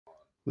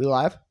We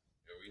live?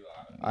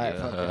 All right,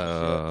 fuck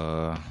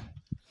that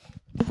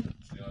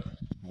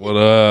What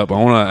up?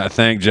 I want to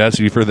thank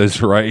Jesse for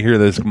this right here,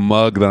 this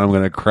mug that I'm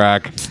going to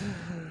crack.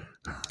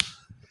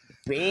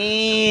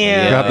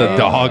 Bam! Got the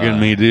dog in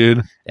me,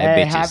 dude. That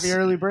Hey, bitch happy is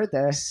early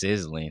birthday.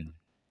 sizzling.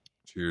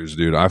 Cheers,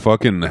 dude. I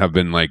fucking have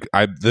been like,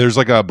 there's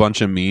like a bunch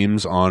of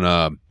memes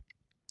on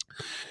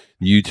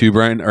YouTube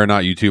or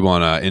not YouTube,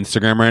 on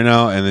Instagram right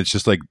now, and it's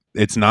just like,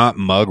 it's not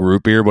mug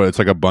root beer, but it's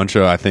like a bunch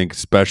of, I think,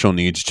 special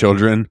needs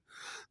children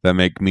that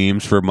make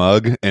memes for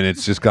mug, and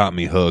it's just got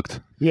me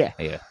hooked. Yeah.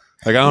 Yeah.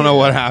 Like, I don't know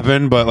what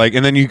happened, but like,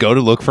 and then you go to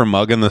look for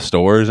mug in the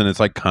stores, and it's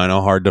like kind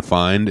of hard to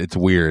find. It's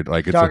weird.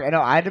 Like, it's Dog, I know.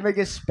 I had to make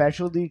a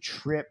specialty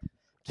trip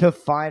to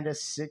find a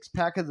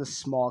 6-pack of the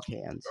small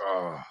cans.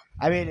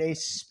 I made a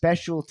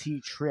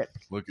specialty trip.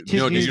 Look, To did do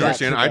you that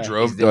understand? I today.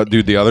 drove,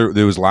 dude.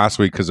 It was last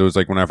week because it was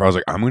like whenever I was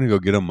like, I'm gonna go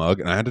get a mug,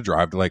 and I had to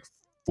drive to like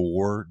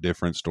 4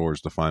 different stores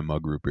to find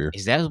mug root beer.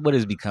 Is that what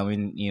it's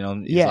becoming? You know,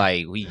 it's Yeah.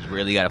 like we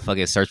really gotta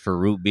fucking search for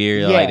root beer.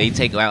 Yeah. Like they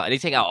take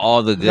out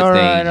all the good No,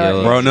 things, no,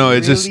 yo. Bro, no,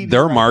 it's really just be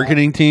their like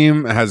marketing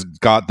team has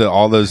got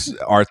all those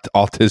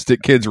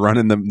autistic kids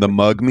running the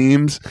mug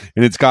memes,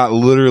 and it's got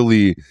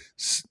literally,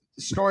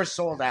 The store's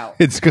sold out.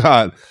 it's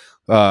got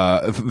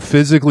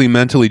physically,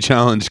 mentally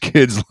challenged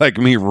kids like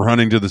me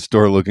running to the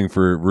store looking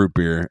for root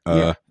beer.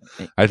 Yeah.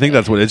 I think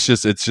that's what it's a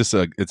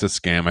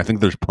scam. I think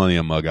there's plenty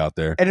of mug out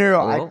there. And no,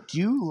 I Well-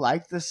 do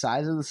like the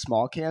size of the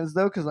small cans,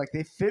 though, because like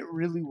they fit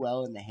really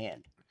well in the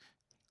hand.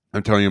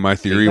 I'm telling you my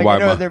theory Like, why you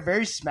know, mug. they're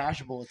very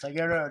smashable. It's like,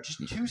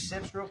 just 2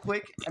 sips real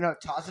quick, and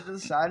toss it to the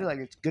side, like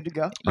it's good to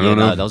go. I don't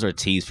Yeah, know. those are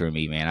teas for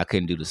me, man. I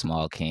couldn't do the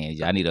small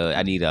cans. I need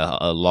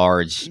a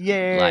large,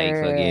 Yeah. like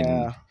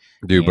fucking.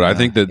 Dude, but I Yeah.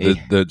 think that Eh.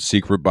 the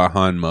secret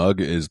behind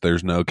mug is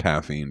there's no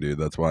caffeine, dude.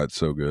 That's why it's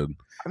so good.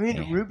 I mean,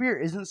 Yeah. root beer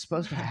isn't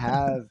supposed to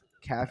have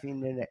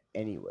caffeine in it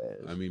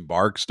anyways. I mean,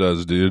 Barks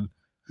does, dude.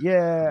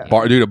 Yeah.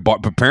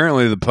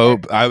 Apparently the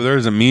Pope.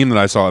 There's a meme that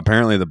I saw.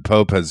 Apparently the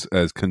Pope has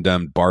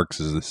condemned Barks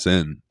as a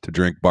sin to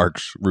drink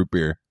Barks root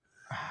beer.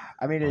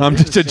 I mean, it I'm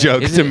is just a sin.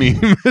 joke Is to it- me.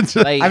 It's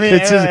Like, I mean,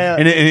 it's just- yeah,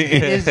 and it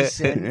is a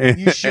sin.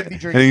 You should be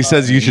drinking And he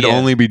says mug. you should Yeah.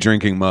 only be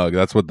drinking mug.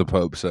 That's what the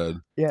Pope said,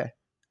 Yeah.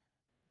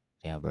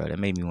 yeah, bro, that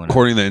made me want to.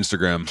 according to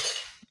Instagram.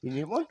 You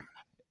need one?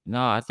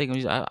 No, I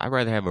think I'd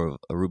rather have a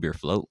root beer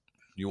float.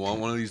 You want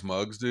one of these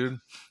mugs, dude?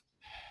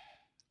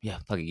 Yeah,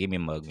 fucking give me a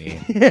mug,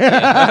 man. And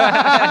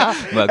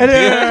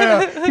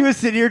no. He was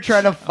sitting here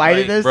trying to fight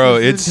Like, this. bro.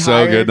 this It's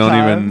so entire good.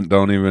 time,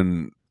 Don't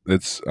even.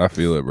 I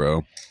feel it,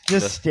 bro.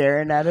 just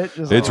staring at it.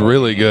 Just It's like,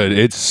 really good.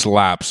 It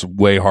slaps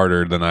way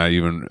harder than I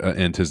even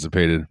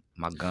anticipated.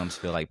 My gums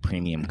feel like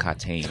premium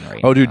Catane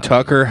right Oh, dude, now.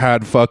 Tucker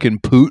had fucking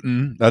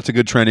Putin. That's a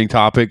good trending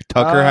topic.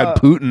 Tucker had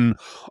Putin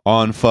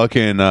on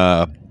fucking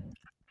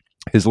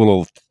his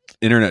little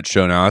internet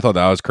show now. I thought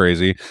that was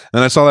crazy.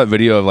 And I saw that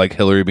video of like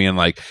Hillary being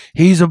like,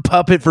 he's a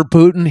puppet for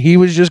Putin. He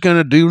was just going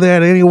to do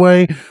that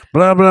anyway.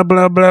 Blah, blah,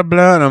 blah, blah,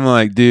 blah. And I'm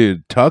like,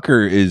 dude,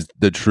 Tucker is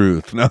the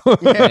truth. No.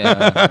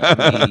 Yeah,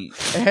 I mean,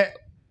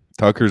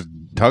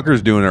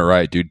 Tucker's doing it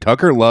right, dude.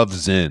 Tucker loves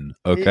Zen,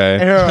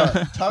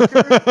 okay?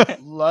 Tucker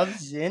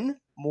loves Zen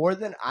more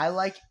than I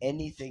like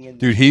anything in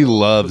this Dude, he world.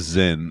 loves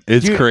Zen.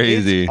 It's Dude,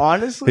 crazy.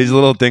 honestly, His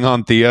little thing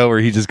on Theo where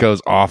he just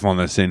goes off on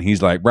the Zen.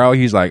 He's like, bro,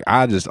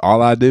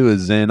 all I do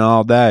is Zen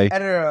all day. I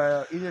don't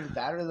know, either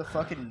that or the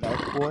fucking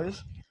Milk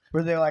Boys,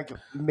 where they like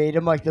made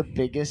him like the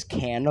biggest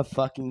can of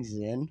fucking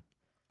Zen.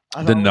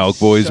 I The thought it Nelk was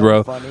Boys, so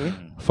bro. Funny.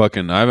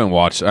 Fucking, I haven't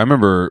watched. I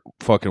remember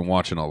fucking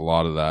watching a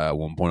lot of that at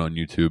one point on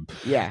YouTube.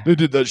 Yeah. They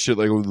did that shit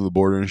like over the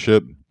border and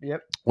shit.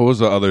 Yep. What was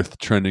the other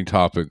trending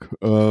topic?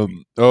 Super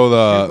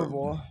The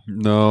Bowl.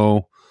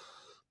 no,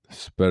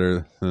 it's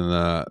better than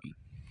that.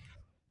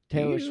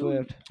 Taylor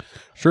Swift.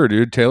 Sure,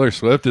 dude. Taylor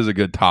Swift is a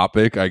good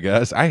topic, I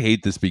guess. I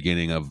hate this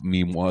beginning of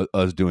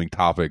us doing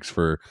topics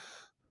for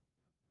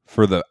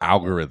the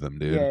algorithm,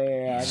 dude.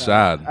 Yeah. I know.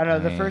 Sad. I know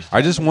the Man. first.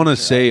 I 10 just want to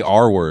minutes are say always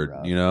R pretty word,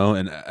 rough. you know,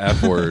 and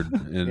F word,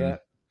 and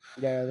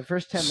Yeah, the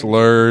first 10 minutes are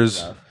slurs.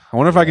 pretty rough. I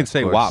wonder if I Yeah, can of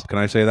say course. WAP. Can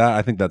I say that?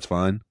 I think that's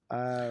fine. I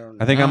don't know.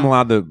 I think I'm No.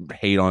 allowed to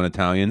hate on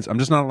Italians. I'm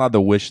just not allowed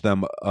to wish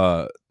them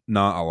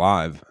not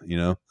alive, you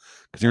know?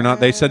 Because you're not,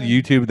 they said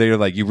YouTube, they're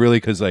like, you really,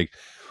 because like,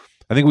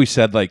 I think we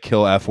said like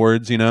kill F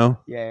words, you know?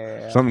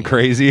 Yeah. Something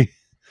crazy.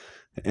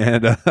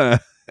 And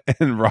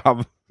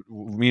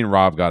me and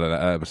Rob got an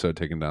episode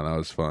taken down. That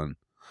was fun.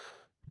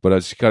 But I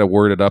just got to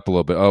word it up a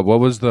little bit. What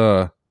was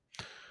man,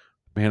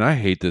 I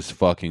hate this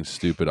fucking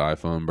stupid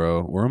iPhone,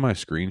 bro. Where are my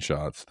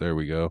screenshots? There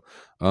we go.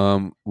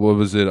 What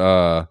was it?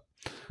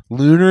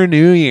 Lunar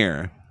New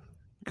Year.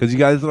 Because you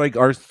guys like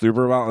are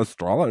super about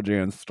astrology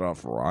and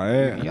stuff,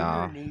 right?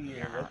 Yeah. Lunar New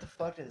Year. What the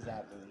fuck does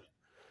that mean?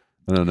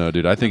 I don't know,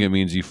 dude. I think it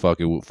means you fuck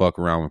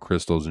around with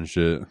crystals and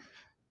shit.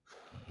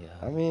 Yeah.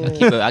 I mean,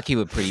 I keep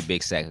a pretty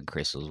big sack of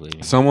crystals with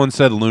me. Someone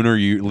said Lunar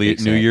New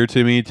Exactly. Year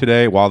to me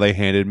today while they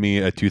handed me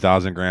a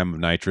 2,000 gram of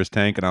nitrous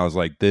tank, and I was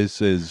like,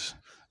 "This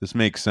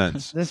makes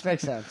sense." this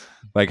makes sense.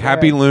 Like, Yeah.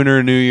 Happy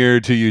Lunar New Year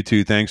to you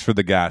too. Thanks for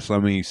the gas.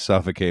 Let me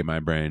suffocate my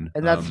brain.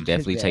 And that's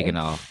Definitely today. taking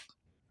off.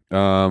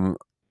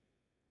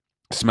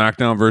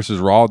 SmackDown versus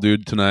Raw,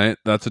 dude, tonight.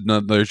 That's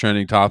another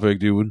trending topic,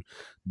 dude.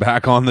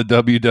 Back on the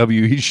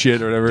WWE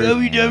shit or whatever.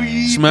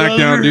 WWE SmackDown,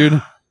 brother.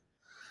 dude.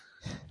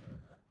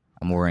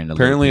 I'm more into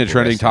Apparently, a little people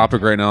trending wrestling.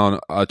 topic right now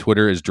on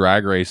Twitter is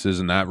drag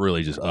races, and that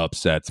really just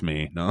upsets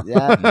me. No,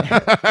 Yeah.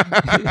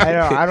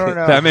 I don't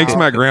know. That makes how-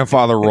 my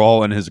grandfather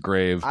roll in his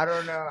grave. I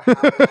don't know how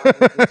to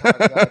talk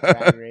about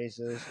drag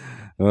races.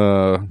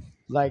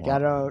 Like I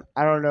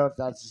don't know if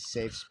that's a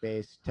safe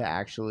space to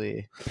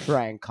actually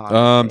try and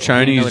comment. Chinese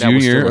I didn't know that New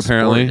was still Year a sport.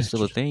 apparently. It's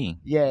still a thing.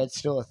 Yeah, it's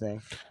still a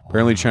thing.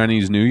 Apparently,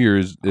 Chinese New Year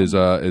is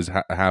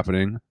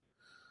happening.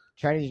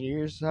 Chinese New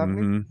Year's is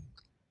happening. hmm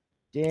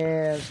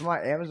Damn, so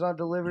my Amazon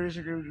deliveries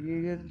are gonna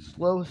be getting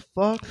slow as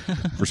fuck.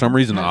 For some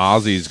reason, That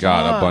Ozzy's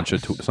got a bunch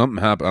of sucks.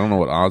 something happened. I don't know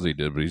what Ozzy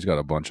did, but he's got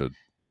a bunch of.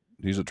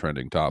 He's a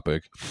trending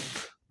topic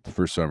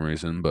for some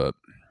reason, but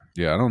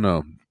yeah, I don't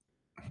know.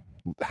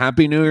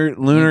 Happy New Year,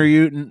 Lunar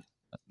Year,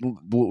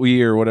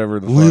 or whatever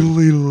the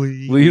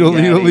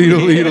fuck.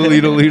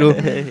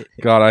 Lidl.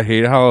 God, I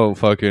hate how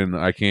fucking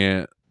I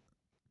can't.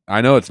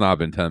 I know it's not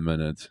been 10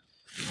 minutes.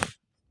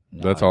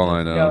 That's all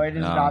I know. No, it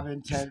has No. not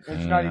been 10.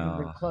 It's not even No.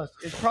 been close.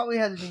 It probably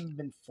hasn't even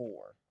been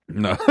 4.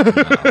 No.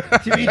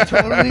 To be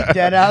totally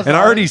dead ass. And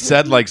I already honest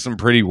said with like some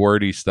pretty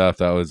wordy stuff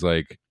that was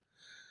like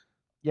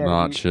you-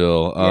 not to be-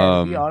 chill.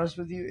 Yeah, to be honest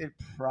with you, it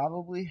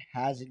probably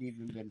hasn't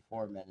even been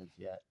 4 minutes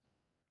yet.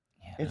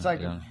 It's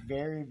like yeah.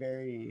 very,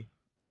 very.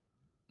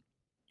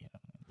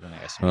 Don't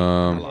ask me.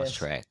 Um, I lost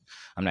track.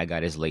 I'm that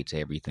guy that's late to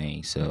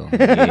everything. So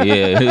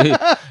yeah,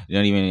 you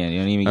don't even.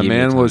 A give me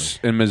man time. was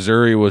in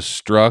Missouri was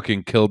struck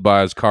and killed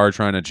by his car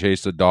trying to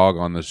chase a dog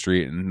on the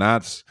street, and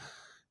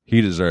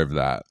he deserved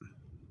that.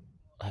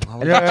 Like, why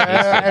would you chase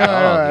the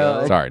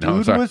dog, yo? Sorry, no, I'm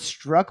Dude sorry. was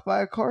struck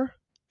by a car.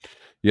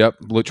 Yep,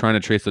 trying to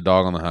chase the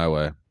dog on the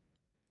highway.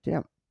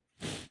 Damn.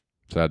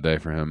 Sad day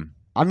for him.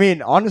 I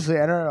mean, honestly,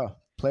 I don't know.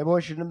 Playboy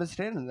shouldn't have been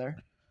standing there.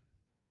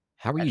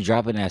 How are you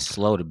dropping that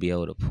slow to be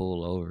able to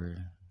pull over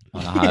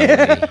on the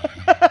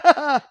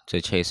highway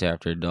to chase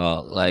after a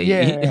dog? Like,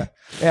 yeah.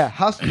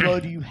 How slow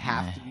do you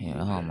have to be?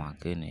 Yeah, oh my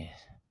goodness.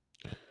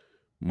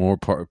 More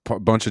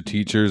bunch of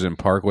teachers in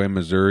Parkway,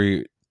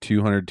 Missouri.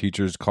 200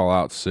 teachers call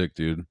out sick,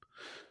 dude.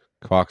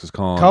 Fox is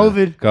calling.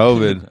 COVID.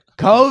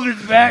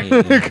 COVID's back.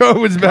 Yeah.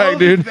 COVID's back,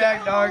 dude.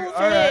 Back, dog.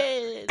 All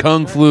right.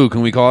 Kung flu.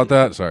 Can we call it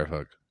that? Sorry,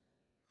 fuck.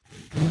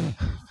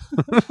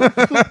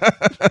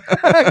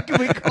 Can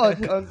we call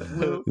it kung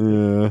flu?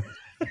 Yeah.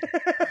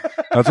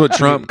 That's what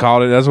Trump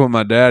called it. That's what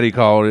my daddy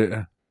called it.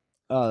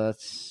 Oh,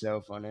 that's so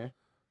funny.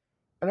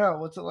 I know.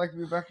 What's it like to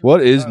be back?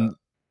 What is? Uh,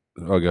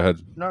 Oh, go ahead.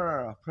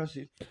 No.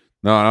 Proceed.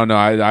 No, I don't know.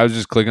 I was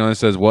just clicking on it. It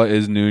says, what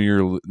is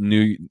Lunar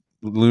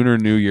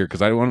New Year?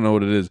 Because I want to know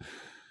what it is.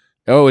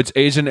 Oh, it's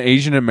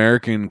Asian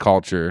American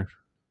culture.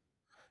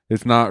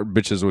 It's not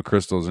bitches with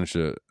crystals and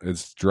shit.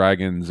 It's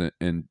dragons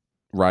and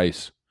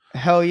rice.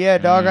 Hell yeah,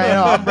 dog. I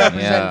know. I'm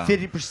Yeah.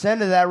 representing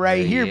 50% of that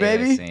right here,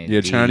 baby. Yes,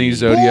 Yeah,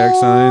 Chinese indeed. zodiac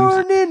signs.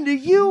 Born in the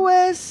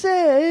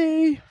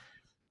USA.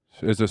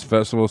 It's this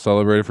festival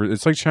celebrated for.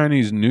 It's like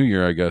Chinese New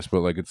Year, I guess,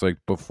 but like it's like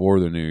before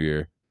the New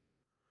Year.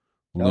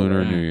 Lunar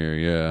really? New Year,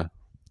 yeah.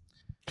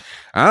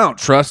 I don't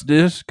trust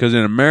this because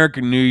in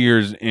American New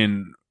Year's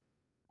in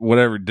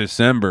whatever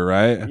December,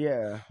 right?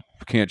 Yeah.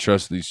 Can't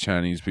trust these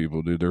Chinese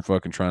people, dude. They're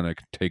fucking trying to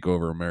take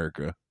over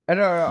America. I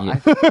don't know. Yeah.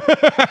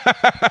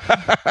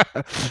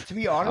 To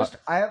be honest,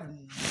 I have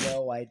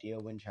no idea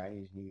when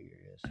Chinese New Year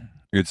is.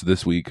 It's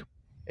this week.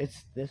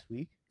 It's this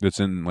week. It's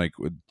in like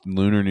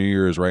Lunar New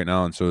Year is right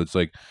now, and so it's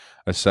like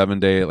a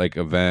 7-day like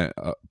event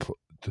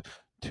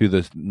to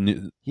the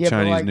Yeah, Chinese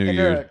but like, New no,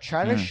 Year.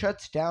 China Hmm.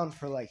 shuts down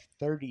for like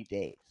 30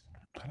 days.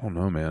 I don't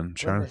know, man. When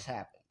China. this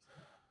happens.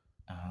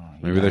 Oh,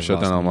 you Maybe they guys shut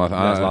lost down on me. month. You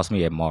guys I- lost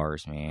me at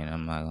Mars, man.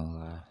 I'm not gonna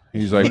lie.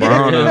 He's like, bro,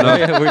 I don't know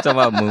nothing. We're talking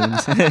about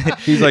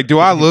moons. He's like, do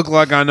I look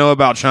like I know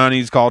about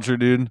Chinese culture,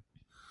 dude?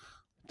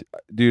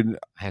 Dude,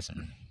 I had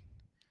some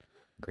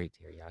great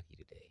teriyaki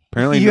today.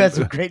 apparently You had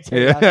some great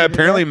Yeah, teriyaki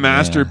apparently today?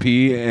 Master Yeah.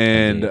 P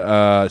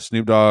and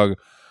Snoop Dogg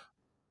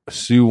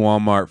sue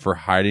Walmart for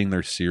hiding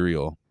their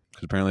cereal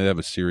because apparently they have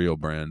a cereal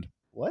brand.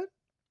 What?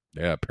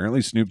 Yeah,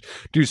 apparently Snoop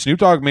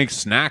Dogg makes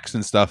snacks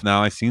and stuff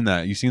now. I seen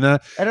that. You seen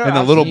that? I don't And know,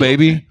 the I've little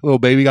seen-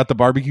 baby got the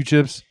barbecue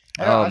chips.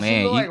 I don't know, Oh, I've seen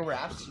man, the, you- like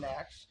wrap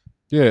snacks.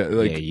 Yeah,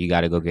 like Yeah, you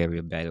got to go get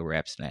a bag of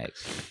wrap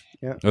snacks.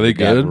 are they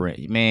good?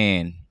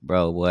 Man,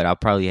 bro, what? I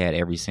probably had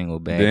every single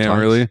bag. Damn, twice.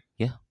 really?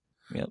 Yeah.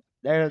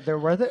 They're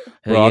worth it.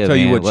 Bro, Hell I'll yeah, tell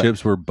you man. what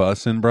chips were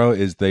busting, bro.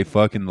 Is they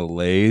fucking the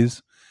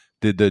Lay's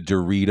did the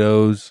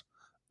Doritos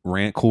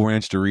Cool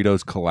Ranch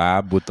Doritos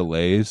collab with the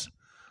Lay's.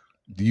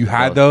 You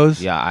had Bro,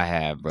 those? Yeah, I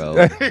have, bro.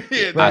 Bro,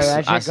 Yeah,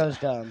 that I- shit goes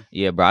dumb.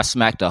 Yeah, bro, I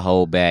smacked the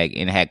whole bag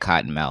and it had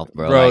cotton mouth,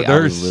 bro. Bro, Like, I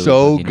they're was literally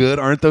so looking- good.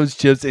 Aren't those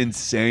chips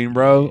insane,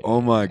 bro?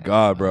 Oh my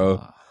god, bro.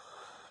 Uh,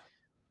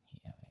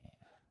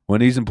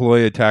 Wendy's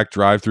employee attacked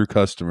drive-through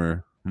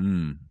customer.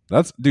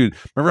 That's dude.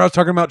 Remember I was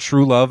talking about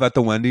true love at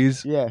the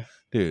Wendy's? Yeah.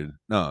 Dude,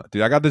 no,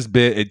 dude, I got this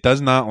bit. It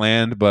does not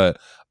land, but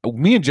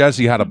me and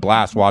Jesse had a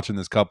blast watching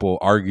this couple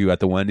argue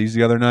at the Wendy's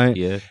the other night.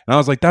 Yeah. And I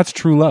was like, that's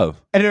true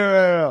love.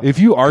 No. If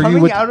you argue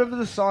Coming with out of the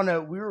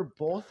sauna, we were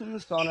both in the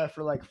sauna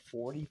for like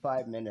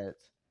 45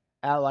 minutes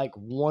at like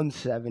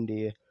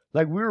 170.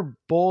 Like we were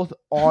both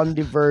on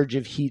the verge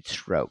of heat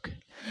stroke.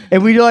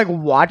 And we like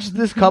watched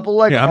this couple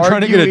like I'm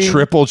trying to get a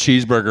triple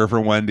cheeseburger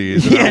from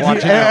Wendy's. And I'm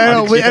watching I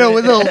know,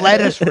 with a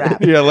lettuce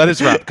wrap. Yeah, lettuce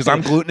wrap because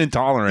I'm gluten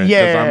intolerant.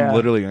 Yeah, I'm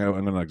literally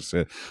I'm gonna say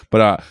it.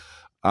 But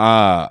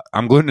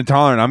I'm gluten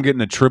intolerant. I'm getting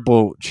a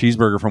triple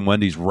cheeseburger from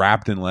Wendy's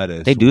wrapped in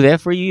lettuce. They do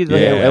that for you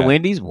at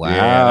Wendy's? Wow.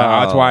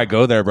 Yeah, that's why I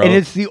go there, bro. And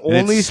it's the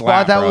only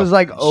spot that was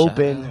like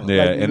open.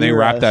 Yeah, like, and they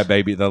wrap that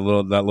baby, that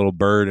little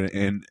bird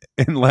in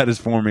lettuce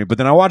for me. But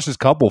then I watched this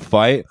couple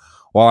fight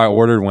while I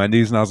ordered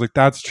Wendy's, and I was like,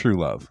 that's true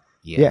love.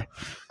 Yeah.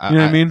 You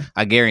know what I mean?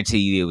 I guarantee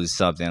you it was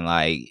something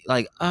like,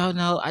 oh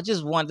no, I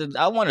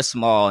want a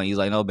small, and he's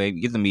like, no, baby,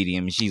 get the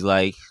medium, and she's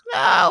like,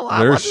 no,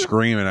 they're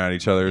screaming at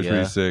each other. It's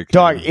pretty sick.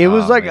 Dog, it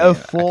was like a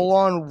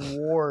full-on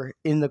war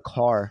in the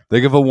car.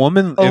 Like if a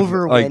woman,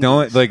 over if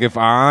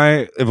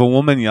a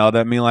woman yelled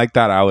at me like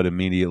that, I would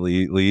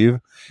immediately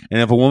leave.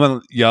 And if a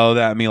woman yelled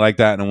at me like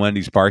that in a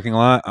Wendy's parking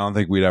lot, I don't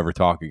think we'd ever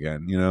talk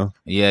again. You know?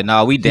 Yeah,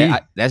 no, we did.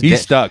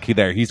 He's stuck.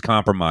 He's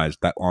compromised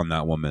on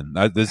that woman.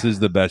 This is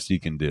the best he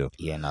can do.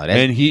 Yeah, no,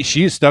 and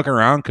she is stuck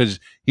around because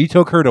he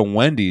took her to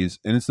Wendy's,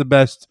 and it's the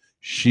best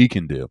she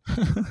can do.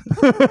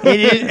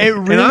 It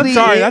really. And I'm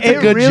sorry, that's a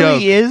good really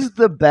joke. Is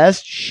the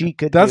best she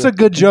could. That's do. a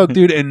good joke,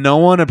 dude, and no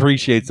one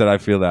appreciates that. I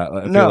feel that.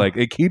 I feel like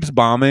it keeps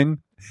bombing,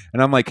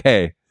 and I'm like,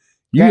 hey.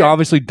 You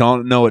obviously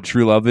don't know what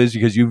true love is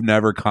because you've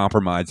never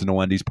compromised in a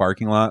Wendy's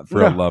parking lot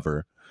for a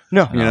lover.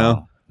 No. You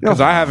know?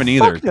 Because I haven't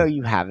either. No,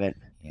 you haven't.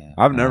 Yeah,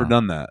 I've never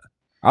done that.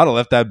 I'd have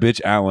left that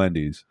bitch at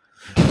Wendy's.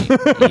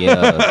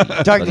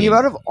 Yeah. Doug, the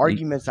amount of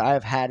arguments I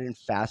have had in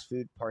fast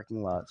food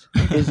parking lots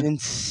is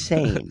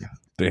insane.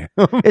 Damn.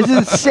 It's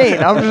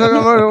insane. I'm just like,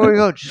 I'm gonna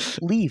go.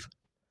 Just leave.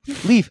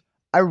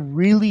 I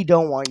really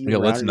don't want you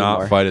around let's not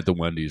anymore. fight at the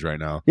Wendy's right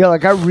now. Yeah,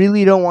 like I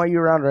really don't want you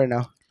around right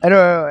now. I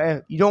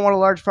don't. You don't want a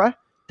large fry?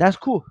 That's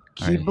cool.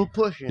 Keep it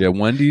pushing. Yeah,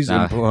 Wendy's.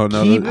 Keep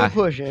it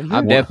pushing.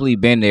 I've definitely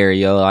been there,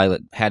 yo. I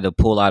had to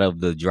pull out of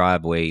the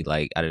driveway,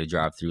 like out of the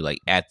drive-through, like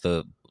at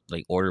the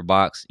order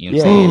box. You know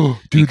what I'm saying?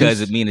 Dude,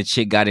 because me and the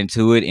chick got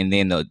into it, and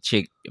then the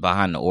chick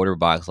behind the order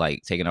box,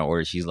 like taking our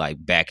order, she's like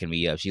backing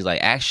me up. She's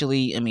like,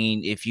 actually, I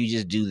mean, if you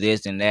just do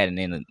this and that, and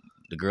then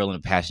the girl in the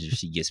passenger,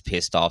 she gets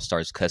pissed off,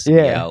 starts cussing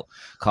me out,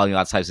 calling me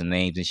all types of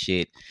names and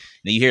shit.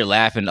 And then you hear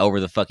laughing over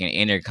the fucking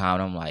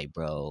intercom. And I'm like,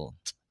 bro.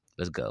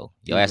 Let's go.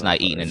 Yo, that's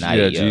not eating tonight.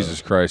 Yeah,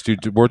 Jesus Christ.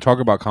 Dude, we're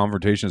talking about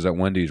confrontations at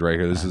Wendy's right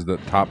here. This is one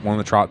of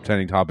the top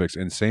trending topics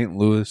in St.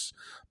 Louis,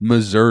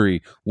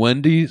 Missouri.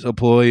 Wendy's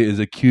employee is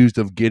accused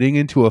of getting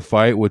into a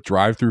fight with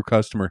drive-thru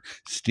customer,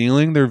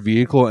 stealing their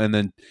vehicle, and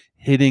then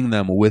hitting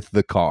them with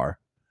the car.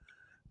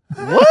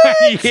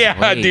 What?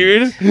 Yeah,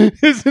 dude.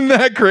 Isn't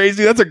that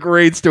crazy? That's a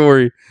great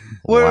story.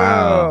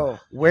 Wow.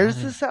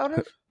 Where's this out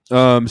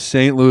of?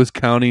 St. Louis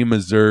County,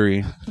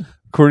 Missouri.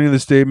 According to the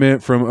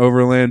statement from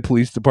Overland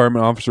Police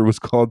Department, officer was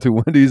called to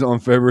Wendy's on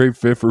February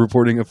 5th for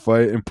reporting a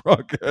fight in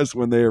progress.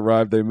 When they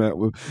arrived, they met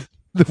with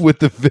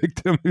the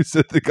victim, who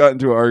said they got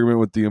into an argument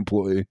with the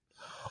employee.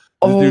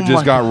 This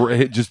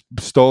dude just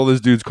stole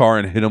this dude's car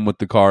and hit him with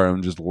the car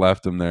and just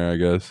left him there, I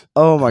guess.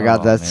 Oh my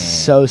God, that's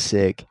so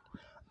sick.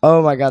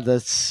 Oh my God,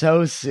 that's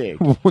so sick.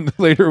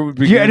 Later it would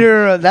be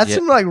that's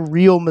some like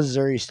real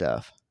Missouri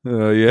stuff.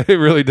 Yeah, it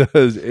really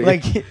does.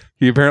 Like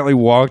he apparently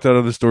walked out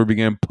of the store,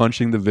 began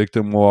punching the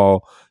victim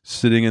while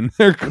sitting in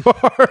their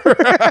car.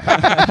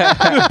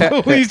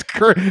 The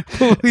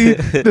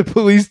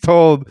police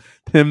told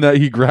him that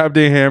he grabbed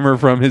a hammer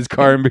from his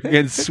car and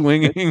began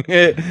swinging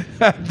it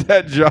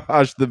at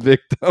Josh, the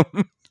victim.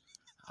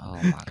 Oh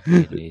my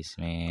goodness,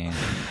 man!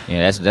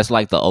 Yeah, that's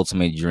like the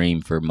ultimate dream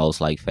for most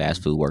like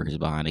fast food workers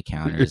behind the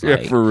counters. Yeah,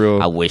 like, for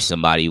real. I wish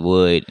somebody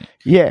would.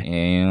 Yeah,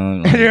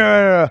 you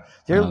know,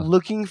 they're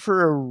looking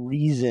for a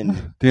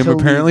reason. Damn!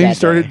 Apparently,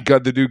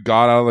 the dude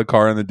got out of the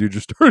car and the dude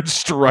just started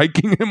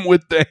striking him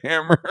with the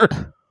hammer.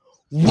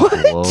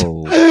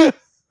 What?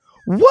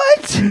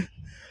 What?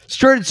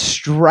 Started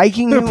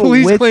striking him with the hammer. The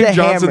police claimed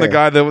Johnson, the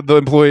guy, the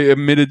employee,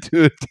 admitted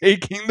to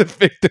taking the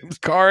victim's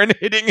car and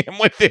hitting him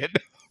with it.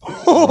 I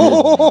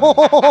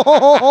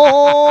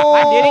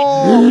did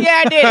it.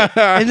 Yeah, I did it.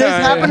 And this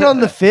happened on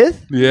the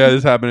 5th? Yeah,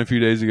 this happened a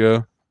few days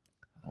ago.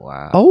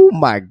 Wow. Oh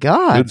my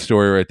God. Good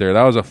story right there.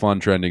 That was a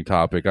fun trending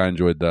topic. I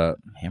enjoyed that.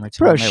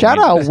 Bro, shout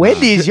out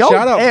Wendy's. Y'all,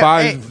 shout out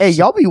Fox. Hey,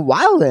 y'all be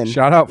wildin'.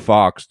 Shout out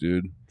Fox,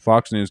 dude.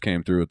 Fox News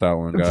came through with that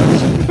one,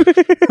 guys.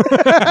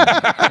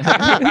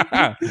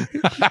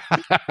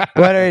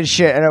 But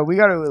shit, we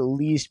got to at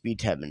least be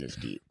 10 minutes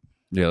deep.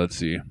 Yeah, let's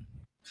see.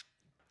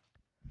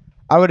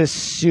 I would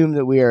assume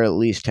that we are at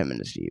least 10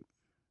 minutes deep.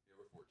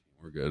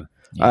 We're good.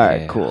 Yeah. All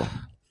right, cool.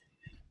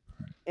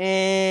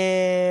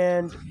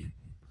 And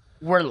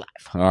we're live.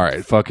 All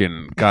right,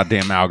 fucking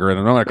goddamn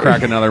algorithm. I'm going to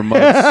crack another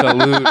mug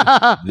salute.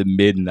 The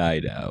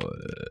midnight hour.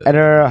 I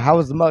don't know. How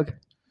was the mug?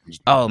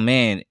 Oh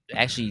man,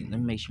 actually, let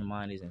me make sure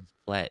mine isn't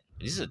flat.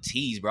 This is a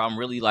tease, bro. I'm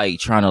really like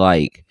trying to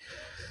like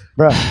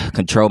Bro,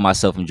 control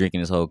myself from drinking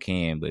this whole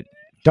can, but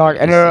dog,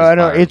 I It's- know, it's I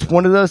know. fire. It's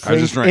one of those I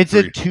things. just drank It's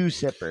a 3.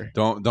 2-sipper.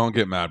 Don't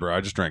get mad, bro.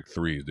 I just drank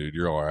 3, dude.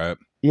 You're all right.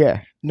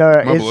 Yeah. No,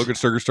 My it's blood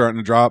sugar's starting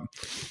to drop.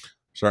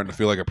 Starting to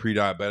feel like a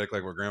pre-diabetic,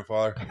 like my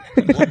grandfather.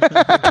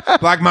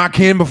 Like my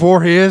kin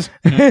before his.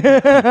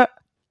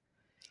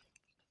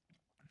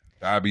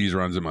 Diabetes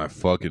runs in my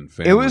fucking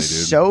family, it was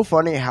dude. so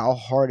funny how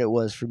hard it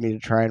was for me to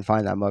try and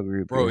find that mug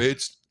root Bro, beer.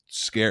 it's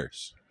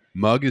scarce.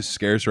 Mug is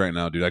scarce right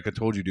now, dude. Like I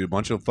told you, dude. A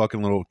bunch of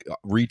fucking little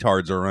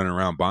retards are running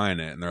around buying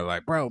it, and they're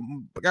like, "Bro,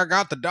 I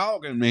got the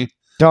dog in me."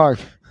 Dog.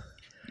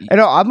 I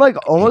know. I'm like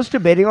almost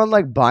debating on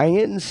like buying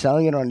it and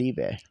selling it on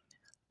eBay.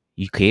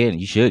 you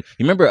should.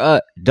 You remember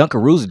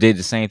Dunkaroos did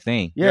the same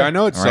thing. Yeah, I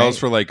know it All sells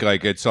right. for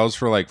like it sells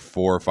for like $4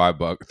 or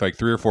 $5, like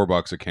 $3 or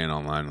 $4 a can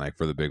online, like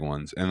for the big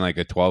ones, and like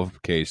a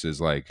 12 case is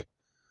like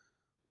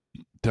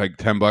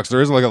 $10.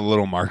 There is like a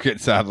little market,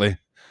 sadly,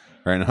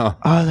 right now.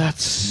 Oh,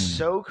 that's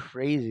so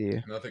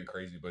crazy. Nothing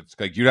crazy, but it's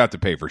like you'd have to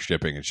pay for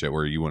shipping and shit,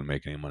 where you wouldn't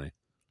make any money.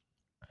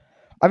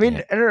 I mean,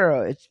 Yeah. I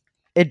don't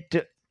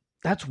know.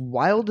 That's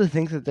wild to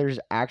think that there's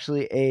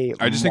actually a.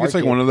 I just think it's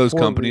like market one of those for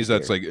companies root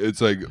that's beer. like it's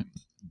like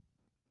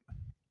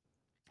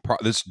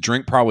this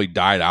drink probably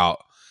died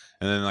out,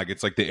 and then like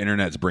it's like the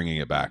internet's bringing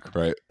it back,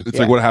 right? It's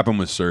Yeah. like what happened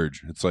with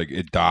Surge. It's like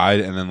it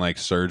died, and then like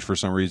Surge for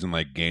some reason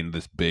like gained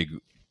this big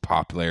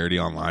popularity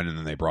online, and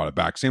then they brought it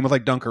back. Same with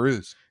like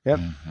Dunkaroos, Yep.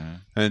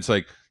 Mhm. and it's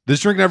like this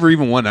drink never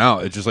even went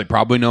out. It's just like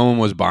probably no one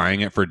was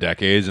buying it for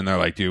decades, and they're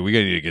like, dude, we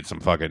gotta need to get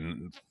some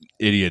fucking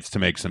idiots to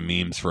make some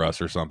memes for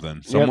us or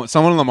something. Someone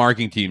on the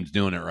marketing team's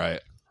doing it right.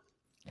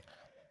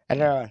 I don't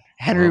know.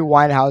 Henry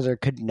Weinhauser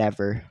could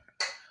never.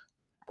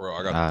 Bro,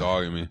 I got the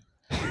dog in me.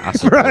 I Bro,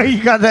 support it.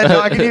 you got that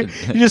dog in you?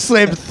 You just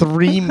slammed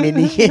 3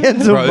 mini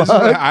cans of Bro, this is,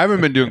 mug. I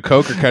haven't been doing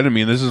coke or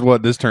ketamine. This is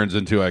what this turns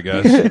into, I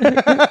guess.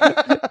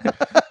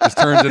 This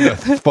turns into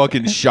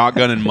fucking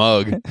shotgun and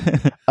mug.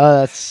 Oh,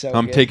 that's so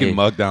I'm good. taking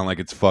mug down like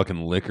it's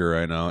fucking liquor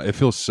right now. It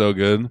feels so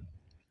good.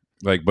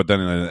 Like, but then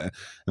and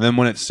then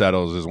when it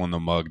settles is when the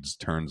mug just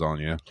turns on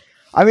you.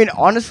 I mean,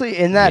 honestly,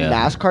 in that Yeah.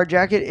 NASCAR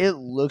jacket, it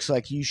looks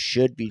like you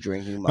should be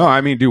drinking mug. No,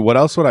 I mean, dude, what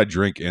else would I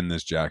drink in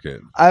this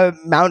jacket?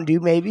 Mountain Dew,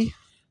 maybe?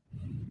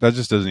 That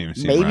just doesn't even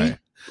seem Maybe? right.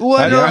 Well,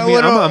 I no,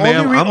 mean, no, I'm a man-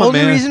 only I'm a only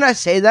man- reason I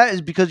say that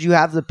is because you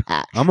have the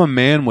patch. I'm a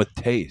man with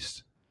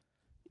taste.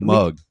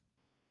 Mug.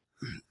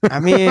 I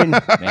mean,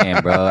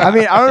 Man, bro. I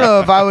don't know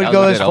if I would That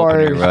go was a as good far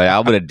opener, as. bro. I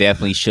would have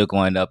definitely shook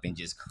one up and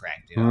just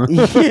cracked it. off.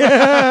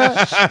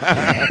 Yeah.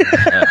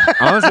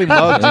 Honestly,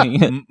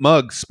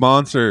 mug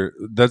sponsor.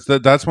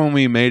 That's when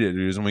we made it,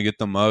 dude. Is when we get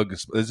the mug.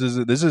 This is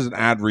an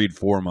ad read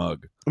for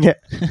mug. Yeah.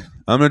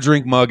 I'm gonna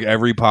drink mug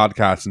every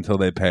podcast until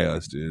they pay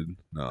us, dude.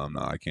 No, I'm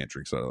not. I can't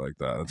drink soda like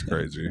that. That's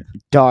crazy.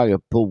 Dog,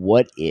 but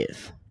what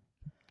if?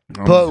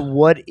 But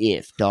what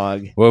if,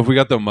 dog? Well, if we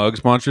got the mug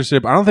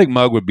sponsorship, I don't think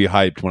mug would be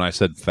hyped when I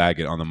said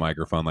faggot on the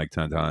microphone like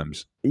 10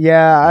 times.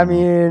 Yeah, I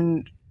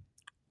mean,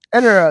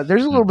 I don't know.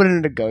 There's a little bit of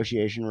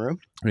negotiation room.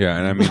 Yeah,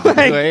 and I mean, Like,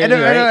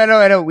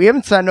 I know. We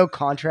haven't signed no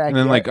contract. and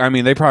then yet. like, I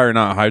mean, they probably are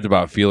not hyped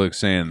about Felix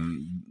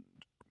saying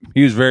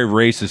he was very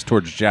racist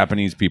towards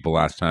Japanese people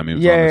last time he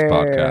was on this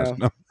podcast.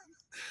 No.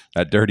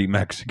 That dirty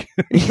Mexican.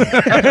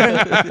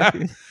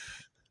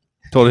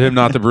 Told him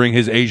not to bring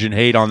his Asian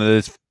hate onto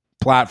this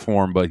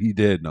platform, but he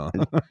did. No,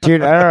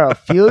 Dude, I don't know.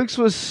 Felix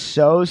was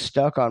so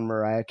stuck on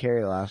Mariah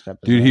Carey last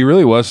episode. dude, he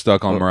really was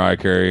stuck on Mariah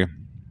Carey.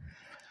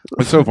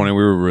 It's so funny.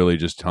 We were really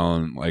just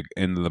telling, like,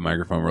 into the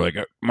microphone, we're like,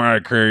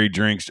 Mariah Carey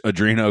drinks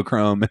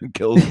adrenochrome and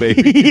kills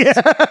babies. yeah.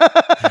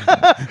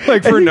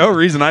 Like, for no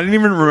reason. I didn't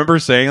even remember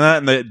saying that,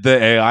 and the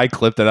AI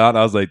clipped it out, and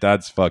I was like,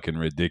 that's fucking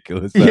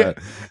ridiculous. Yeah.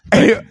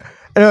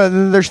 And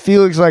then there's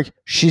Felix, like,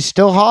 she's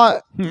still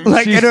hot.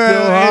 Like, She's I don't know,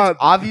 still hot. it's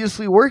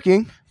obviously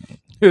working.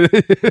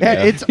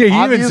 It's he even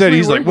obviously said,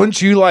 he's like, working.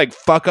 wouldn't you, like,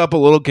 fuck up a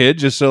little kid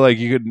just so, like,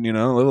 you could, live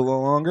a little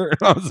longer?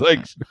 I was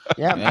like,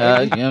 Yeah, Yeah,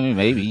 maybe. I mean,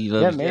 maybe.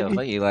 Yeah,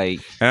 maybe. Like,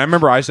 and I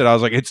remember I said, I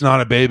was like, it's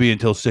not a baby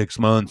until 6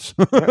 months.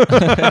 That's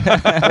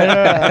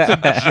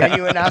a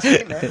genuine ass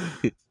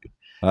statement.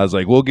 I was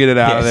like, we'll get it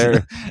out of Yes.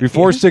 there.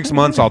 Before 6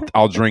 months,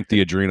 I'll drink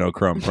the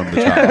adrenochrome from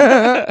the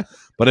child.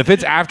 But if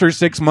it's after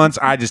 6 months,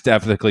 I just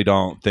ethically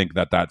don't think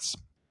that's.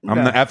 I'm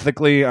No. not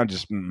ethically. I'm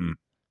just.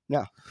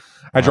 No.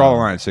 I draw the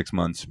line at 6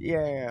 months.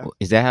 Yeah.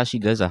 is that how she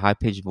does a high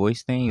pitched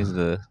voice thing? Is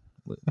the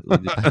I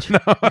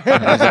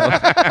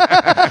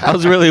I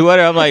was really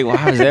wondering. I'm like,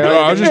 wow, is that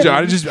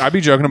right? I'd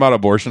be joking about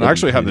abortion. I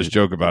actually have this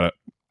joke about it.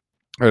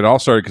 It all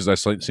started because I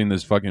seen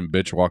this fucking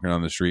bitch walking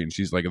down the street, and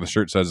she's like, the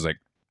shirt says like,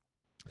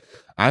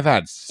 I've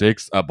had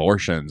 6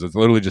 abortions. It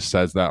literally just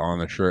says that on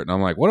the shirt, and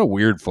I'm like, what a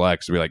weird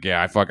flex to be like,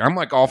 yeah, I'm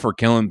like all for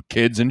killing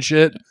kids and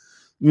shit,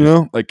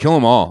 like kill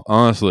them all,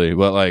 honestly.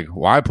 But like,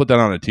 why put that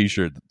on a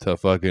t-shirt to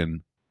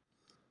fucking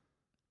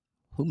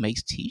Who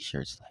makes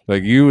T-shirts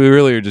like? like you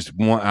really are just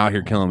out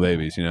here killing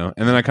babies, And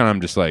then I kind of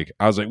am just like,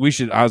 I was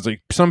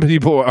like, some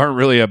people aren't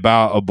really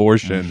about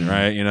abortion, Mhm.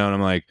 right? And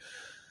I'm like,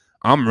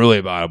 I'm really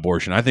about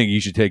abortion. I think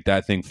you should take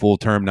that thing full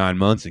term 9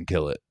 months and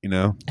kill it. You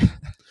know.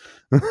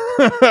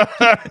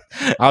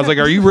 I was like,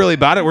 "Are you really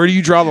about it? Where do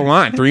you draw the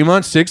line? 3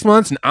 months, 6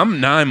 months? And I'm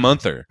 9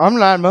 monther. I'm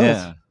 9 months.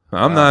 Yeah.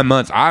 I'm 9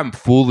 months. I'm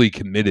fully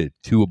committed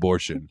to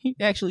abortion."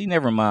 Actually,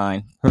 never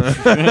mind.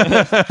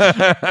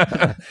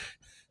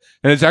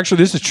 And it's actually,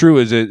 this is true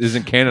as it is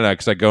in Canada,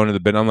 because I go into the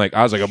bit, I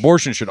was like,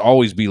 abortion should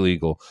always be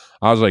legal.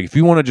 I was like, if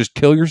you want to just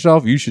kill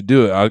yourself, you should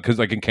do it. Because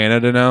like in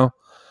Canada now,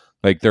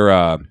 like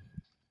they're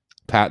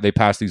they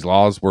pass these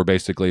laws where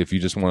basically if you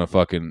just want to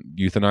fucking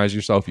euthanize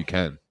yourself, you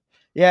can.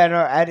 Yeah,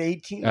 no, at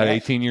 18. At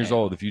 18 years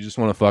old, if you just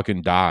want to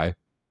fucking die,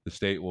 the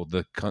state will,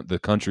 the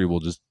country will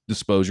just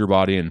dispose your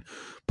body and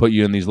put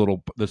you in this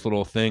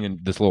little thing and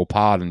this little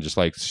pod and just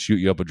like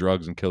shoot you up with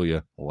drugs and kill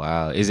you.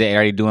 Wow, is it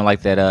already doing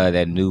like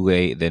that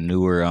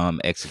newer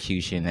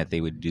execution that they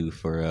would do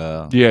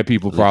for Yeah,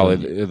 people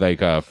probably like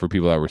for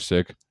people that were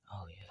sick.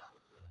 Oh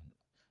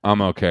yeah,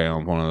 I'm okay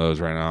on one of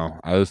those right now.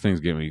 Those things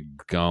get me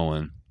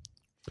going.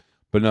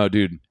 But no,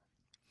 dude,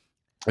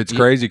 it's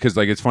crazy because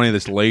like it's funny.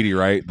 This lady,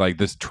 right? Like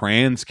this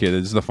trans kid.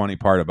 This is the funny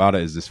part about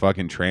it, is this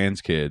fucking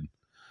trans kid.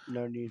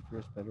 No need for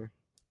a spitter.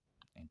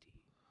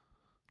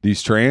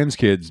 These trans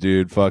kids,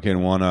 dude, fucking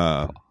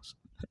want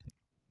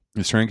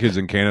this trans kid's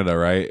in Canada,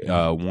 right?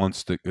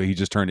 He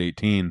just turned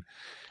 18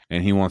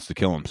 and he wants to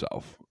kill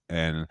himself.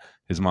 And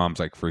his mom's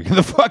like freaking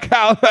the fuck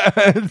out.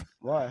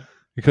 Why?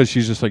 Because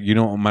she's just like, I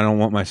don't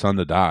want my son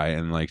to die.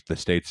 And like the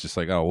state's just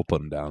like, oh, we'll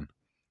put him down.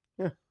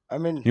 Yeah. I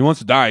mean, He wants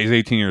to die. He's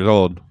 18 years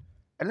old.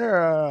 and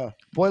their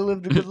boy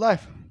lived a good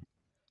life.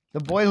 The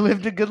boy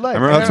lived a good life. I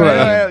remember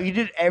that's He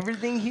did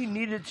everything he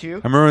needed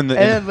to. I remember and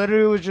then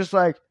literally was just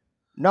like,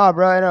 nah,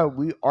 bro, I know.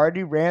 We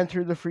already ran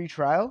through the free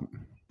trial.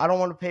 I don't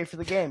want to pay for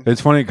the game.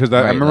 It's funny because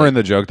I remember like, in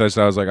the joke that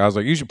I was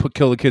like, you should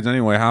kill the kids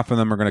anyway. Half of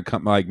them are going to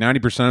come, like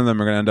 90% of them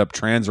are going to end up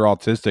trans or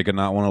autistic and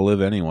not want to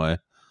live anyway.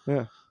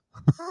 Yeah.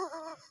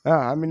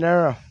 I mean,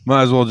 no.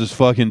 Might as well just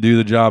fucking do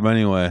the job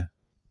anyway.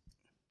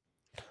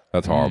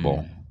 That's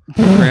horrible.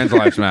 Trans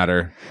lives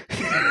matter.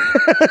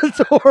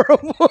 It's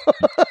horrible.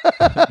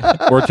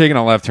 We're taking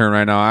a left turn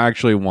right now. I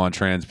actually want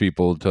trans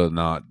people to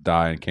not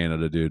die in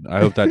Canada, dude. I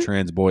hope that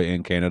trans boy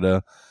in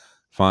Canada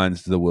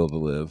finds the will to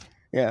live.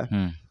 Yeah.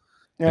 And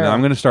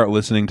I'm going to start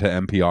listening to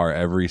NPR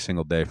every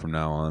single day from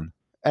now on.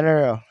 I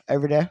don't know.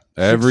 Every day?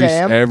 6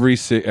 a.m.?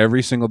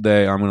 Every single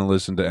day, I'm going to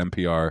listen to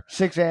NPR.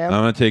 6 a.m.?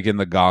 I'm going to take in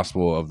the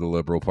gospel of the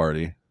Liberal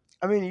Party.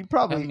 I mean, you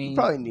probably need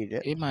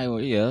it. It might,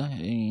 yeah.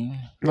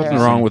 Nothing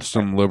wrong with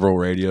some liberal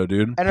radio,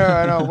 dude.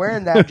 I know.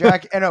 Wearing that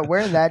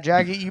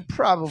jacket, you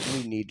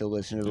probably need to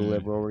listen to the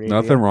liberal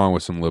radio. Nothing wrong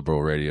with some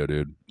liberal radio,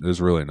 dude.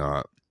 There's really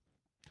not.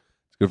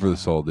 It's good for the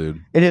soul, dude.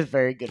 It is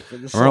very good for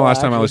the soul. I remember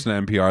last time I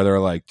listened to NPR, they were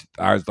like,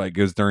 it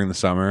was during the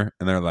summer,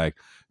 and they're like,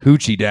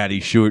 hoochie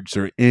daddy shorts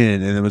are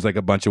in, and it was like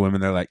a bunch of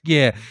women. They're like,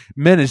 yeah,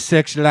 men have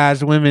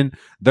sexualized women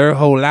their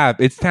whole life.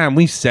 It's time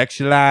we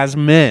sexualize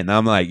men.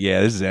 I'm like,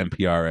 yeah, this is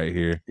NPR right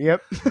here.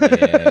 Yep.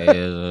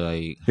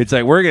 It's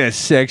like, we're gonna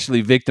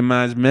sexually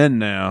victimize men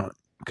now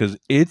because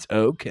it's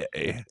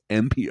okay.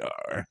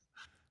 NPR.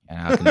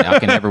 And I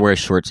can never wear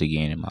shorts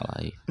again in my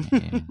life.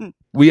 Man.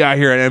 We out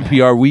here at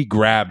NPR, we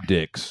grab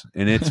dicks,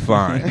 and it's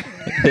fine.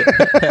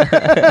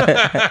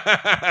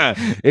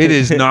 It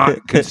is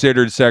not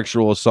considered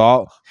sexual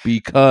assault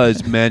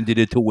because men did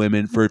it to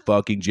women for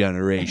fucking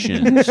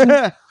generations.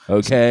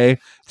 Okay?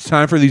 It's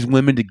time for these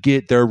women to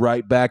get their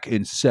right back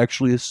and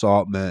sexually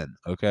assault men.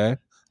 Okay?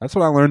 That's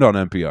what I learned on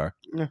NPR.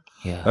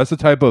 Yeah. That's the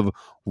type of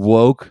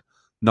woke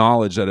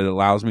knowledge that it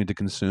allows me to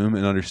consume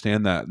and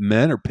understand that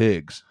men are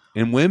pigs.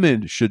 And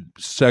women should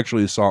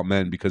sexually assault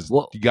men because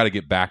you got to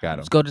get back at them.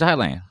 Let's go to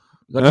Thailand.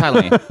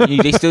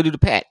 They still do the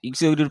pat. You can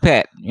still do the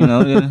pat.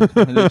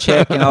 The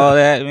check and all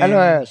that. Man. I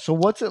know. So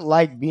what's it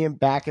like being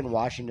back in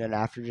Washington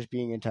after just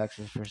being in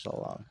Texas for so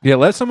long? Yeah,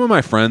 let some of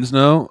my friends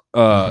know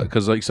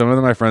because like some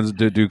of my friends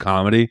that do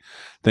comedy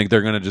think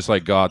they're gonna just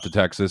like go out to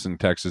Texas and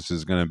Texas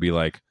is gonna be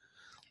like,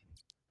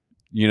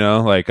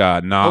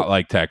 not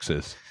like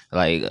Texas.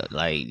 Like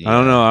I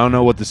don't know. I don't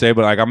know what to say,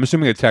 but like I'm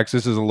assuming that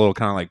Texas is a little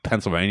kind of like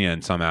Pennsylvania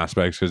in some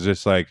aspects because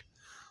just like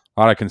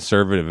a lot of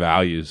conservative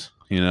values.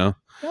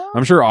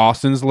 I'm sure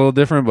Austin's a little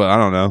different, but I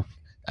don't know.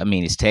 I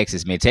mean, it's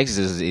Texas, man.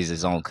 Texas is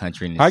its own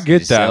country. In I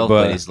get itself, that,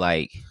 but it's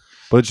like,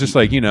 it's just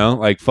like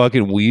like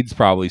fucking weed's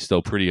probably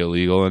still pretty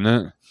illegal,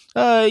 isn't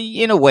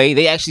it? In a way,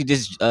 they actually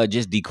just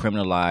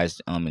decriminalized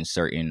in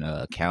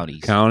certain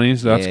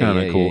counties. That's kind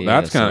of cool.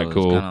 That's kind of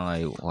cool. It's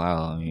kind of like,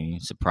 wow. I mean,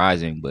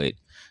 surprising, but.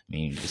 I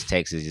mean, just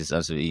Texas is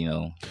also,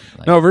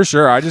 Like, no, for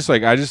sure. I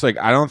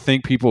don't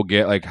think people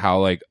get like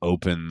how like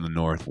open the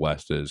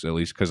Northwest is, at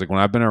least because like when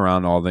I've been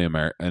around all the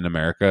in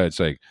America, it's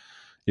like,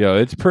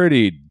 it's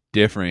pretty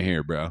different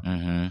here, bro.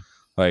 Mm-hmm.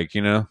 Like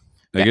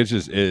it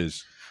just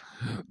is.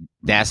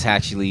 That's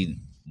actually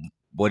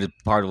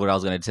part of what I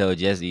was gonna tell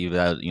Jesse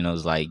about.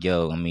 It's like,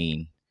 I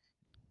mean,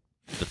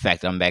 the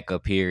fact that I'm back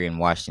up here in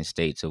Washington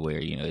State, to where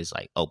it's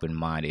like open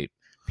minded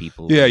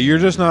people. Yeah, you're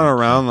just not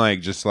around like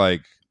just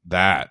like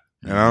that.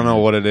 And I don't know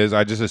what it is.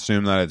 I just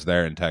assume that it's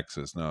there in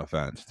Texas. No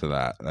offense to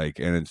that. Like,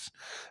 and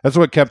that's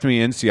what kept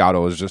me in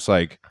Seattle, was just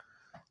like,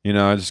 you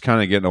know, just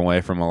kind of getting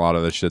away from a lot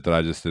of the shit that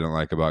I just didn't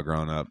like about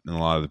growing up, and a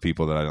lot of the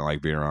people that I didn't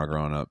like being around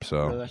growing up.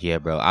 So Yeah,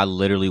 bro. I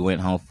literally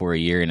went home for a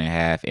year and a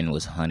half and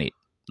was hunted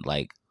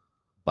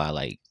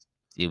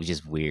it was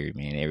just weird,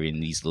 man. In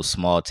these little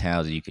small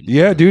towns that you can.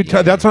 yeah, dude,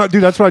 that's what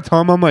I tell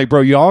them. I'm like,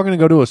 bro, y'all gonna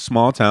go to a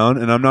small town,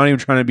 and I'm not even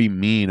trying to be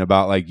mean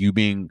about like you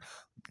being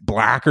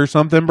black or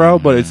something, bro.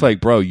 But it's like,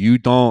 bro, you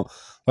don't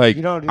like.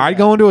 You don't do I that.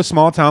 go into a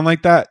small town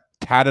like that,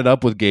 tatted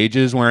up with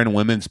gauges, wearing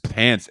women's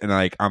pants, and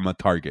like I'm a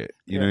target.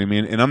 You know what I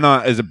mean? And I'm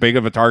not as big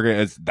of a target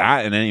as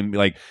that in any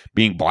like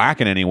being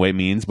black in any way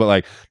means, but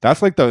like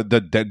that's like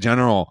the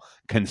general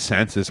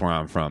consensus where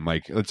I'm from.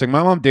 Like it's like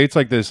my mom dates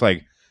like this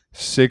like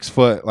 6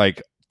 foot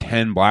like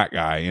 10 black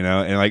guy, you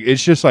know, and like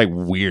it's just like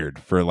weird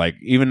for like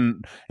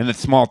even in the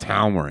small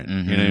town we're in.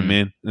 You know what I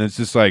mean? And it's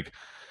just like,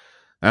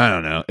 I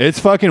don't know. It's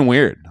fucking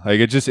weird. Like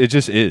it just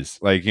is.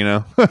 Like, you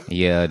know.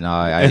 Yeah, no,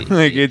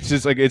 like it's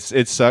just like it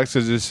sucks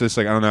because it's just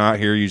like, I don't know, out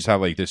here you just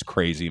have like this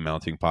crazy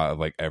melting pot of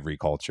like every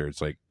culture.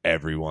 It's like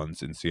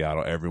everyone's in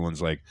Seattle.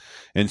 Everyone's like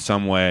in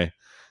some way.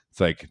 It's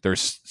like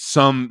there's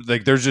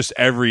just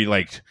every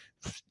like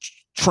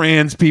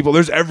trans people.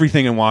 There's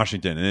everything in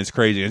Washington, and it's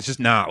crazy. It's just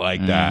not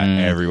like that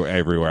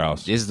everywhere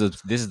else. This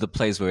is the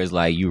place where it's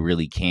like you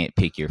really can't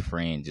pick your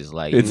friends. It's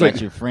like It's you got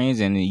like- your friends,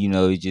 and you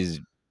know, you just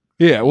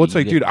Yeah, well, it's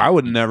like, Yeah. dude, I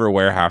would never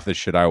wear half the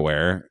shit I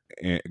wear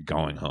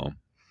going home.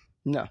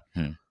 No.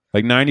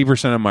 Like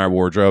 90% of my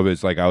wardrobe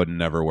is like I would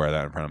never wear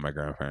that in front of my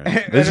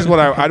grandparents. This is what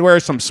I'd wear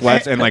some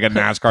sweats and like a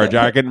NASCAR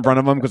jacket in front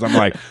of them because I'm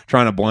like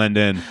trying to blend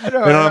in. And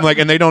I'm like,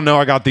 and they don't know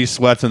I got these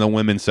sweats in the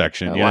women's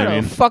section. You know why what I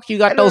the mean? fuck you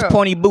got I don't those know.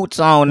 pointy boots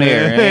on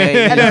there?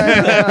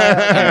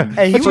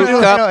 And he Fruit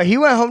went, cup. he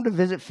went home to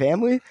visit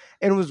family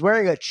and was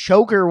wearing a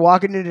choker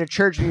walking into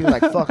church, and he was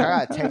like, "Fuck,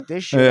 I gotta take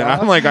this shit Yeah,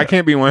 off." I'm like, I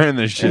can't be wearing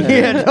this shit.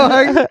 yeah,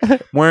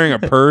 dog. Wearing a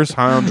purse,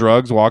 high on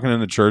drugs, walking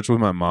into church with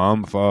my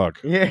mom. Fuck.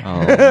 Yeah.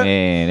 Oh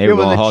man, Yeah,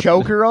 everyone with a halt-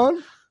 choker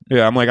on.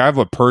 Yeah, I'm like, I have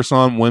a purse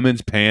on,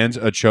 women's pants,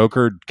 a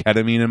choker,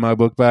 ketamine in my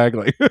book bag.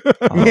 Like,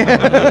 Oh,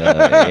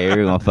 yeah,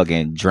 everyone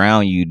fucking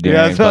drown you during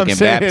that's what I'm fucking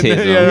saying.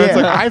 baptism. Yeah, that's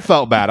Yeah. like, I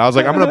felt bad. I was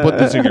like, I'm gonna put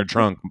this in your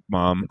trunk,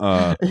 mom.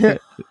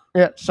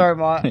 Yeah, sorry,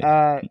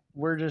 Ma.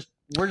 We're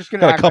just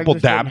gonna Got a act couple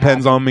like this dab didn't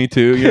pens on me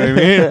too. You know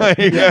what I mean? Like,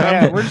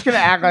 yeah, we're just gonna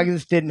act like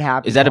this didn't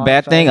happen. Is that a Ma.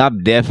 bad thing? Sorry.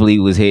 I definitely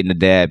was hitting the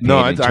dab pen No,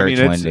 in it's- I church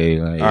mean, one day.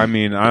 Like, I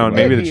mean, I don't.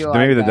 Maybe Maybe you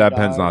maybe like the that, dab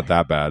pen's dog. not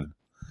that bad.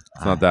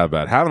 It's not that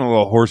bad. Having a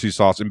little horsey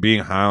sauce and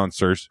being high on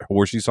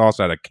horsey sauce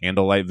at a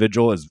candlelight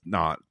vigil is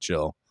not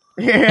chill.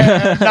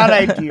 Yeah, not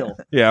ideal.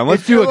 Yeah,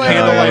 let's It's do a like-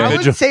 candlelight I vigil.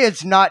 wouldn't say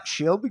it's not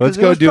chill because Let's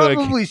it go was do a-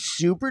 probably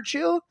super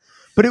chill,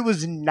 but it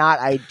was not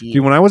ideal.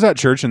 Dude, when I was at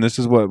church, and this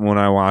is what when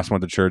I last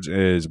went to church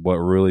is what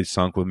really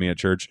sunk with me at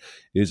church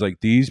is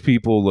like these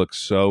people look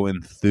so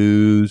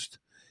enthused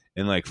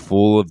and like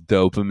full of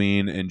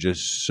dopamine and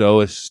just so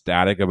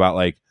ecstatic about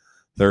like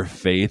their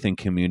faith and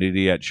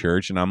community at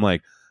church, and I'm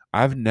like,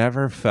 I've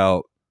never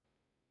felt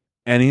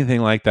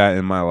anything like that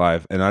in my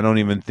life, and I don't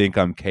even think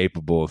I'm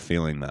capable of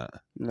feeling that.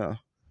 No.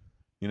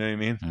 You know what I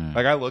mean? Mm.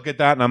 Like I look at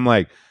that and I'm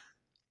like,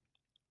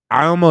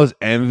 I almost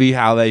envy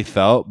how they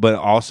felt, but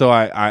also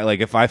I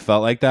like if I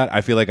felt like that, I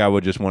feel like I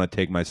would just want to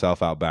take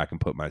myself out back and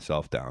put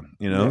myself down.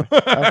 You know,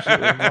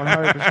 absolutely.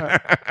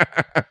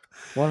 100%.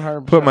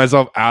 100%. put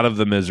myself out of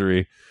the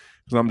misery.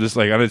 So I'm just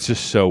like, and it's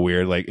just so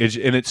weird. Like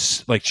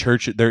it's like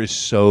church. There is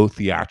so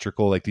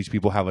theatrical. Like these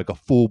people have like a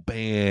full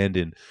band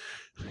and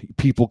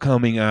people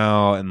coming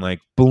out and like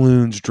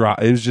balloons drop.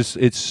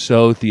 It's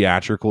so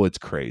theatrical. It's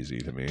crazy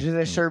to me. Do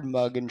they serve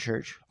mug in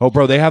church? Oh,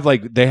 bro, they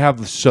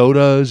have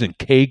sodas and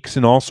cakes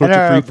and all sorts I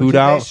of know, free but food do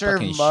out. They serve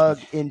Fucking mug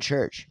in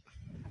church.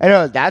 I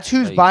know that's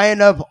who's Like-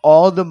 buying up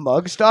all the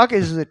mug stock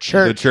is the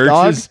church. The church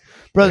dog. is-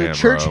 bro. Damn, The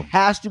church bro.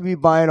 has to be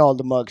buying all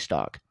the mug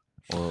stock.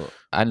 Well,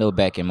 I know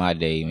back in my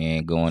day,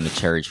 man, going to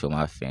church for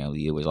my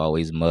family, it was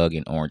always mug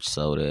and orange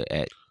soda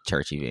at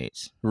church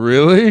events.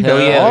 Really? Hell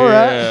yeah. All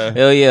right.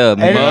 Hell yeah,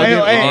 Hey, mug Mug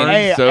and hey, orange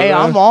hey, soda? hey,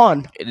 I'm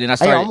on. And then I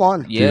started. I'm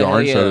on. Yeah, Dude, hell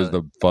orange yeah. soda is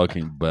the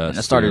fucking best. And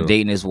I started dude.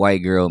 dating this white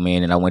girl,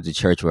 man, and I went to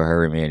church with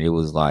her, man. It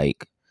was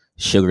like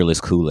sugarless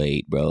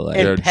Kool-Aid, bro. Like,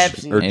 And Or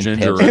Pepsi. or And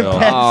ginger Pepsi. ale.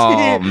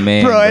 Oh,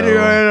 man, bro, I bro.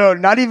 know,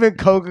 not even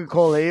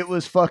Coca-Cola. It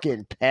was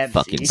fucking Pepsi.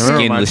 Fucking I remember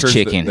my skinless church,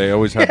 chicken. They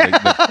always had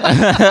like,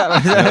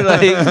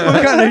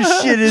 What kind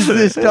of shit is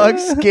this, dog?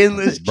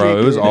 Skinless bro. It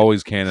chicken. was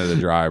always Canada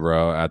Dry,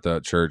 bro, at the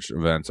church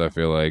events. I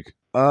feel like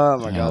Oh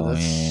my god, Oh, that's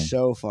man.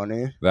 so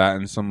funny. that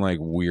and some like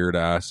weird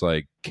ass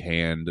like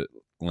canned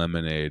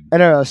lemonade. I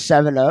don't know,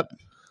 7-Up.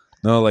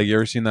 No, like you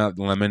ever seen that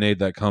lemonade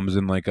that comes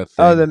in like a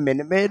thing? Oh, the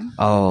Minute Maid.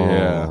 Oh,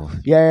 Yeah.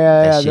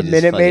 Yeah. That The shit is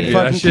Minute Maid fucking- yeah,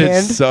 fucking that shit's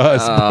canned.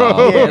 sus, Oh,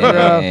 bro. Yeah,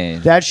 bro.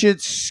 man. That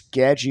shit's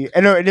sketchy. I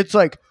know, and it's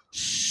like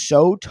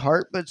so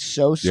tart, but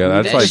so sweet. Yeah,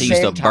 that's at That like- the shit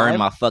used to same burn time.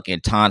 my fucking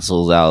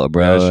tonsils out,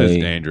 bro. That shit's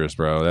Like, dangerous,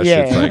 bro. That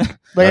Yeah. shit's like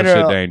Like, that shit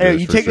I know, dangerous.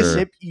 you for take sure. a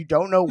sip, you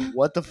don't know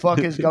what the fuck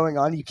is going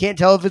on. You can't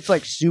tell if it's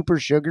like super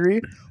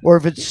sugary or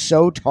if it's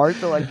so tart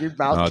that like your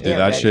mouth No, can't dude,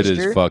 that shit is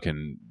register.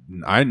 fucking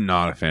I'm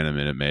not a fan of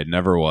Minute Maid.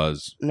 Never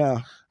was.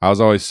 No. I was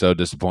always so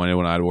disappointed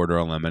when I'd order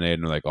a lemonade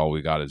and they're like, all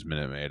we got is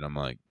Minute Maid. I'm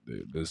like,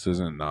 dude, this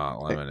isn't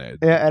not lemonade.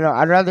 Yeah, I know.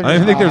 I'd rather. I don't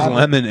even think there's have it.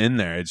 lemon in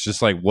there. It's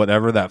just like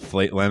whatever that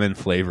lemon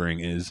flavoring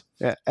is.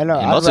 Yeah, I know.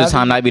 And I'd most of the rather-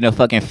 time, not be no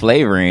fucking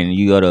flavoring.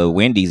 You go to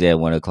Wendy's at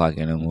 1 o'clock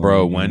in the morning.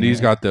 Bro, Wendy's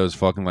got those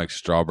fucking like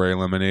strawberry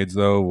lemonades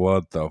though.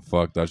 What the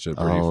fuck? That shit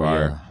pretty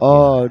fire. Yeah.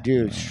 Oh,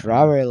 dude,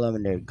 strawberry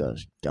lemonade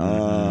goes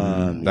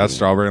dumb. That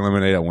strawberry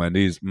lemonade at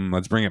Wendy's.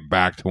 Let's bring it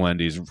back to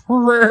Wendy's.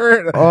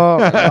 Oh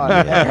my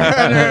god!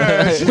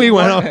 Yeah. We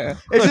went on.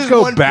 It's Let's just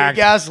go one back. big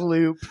ass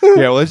loop.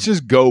 Yeah, let's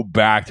just go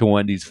back to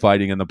Wendy's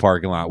fighting in the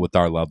parking lot with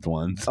our loved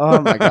ones.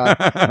 Oh my god!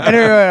 And,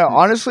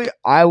 honestly,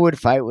 I would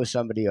fight with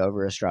somebody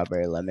over a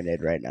strawberry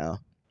lemonade right now,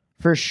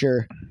 for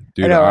sure.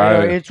 Dude, I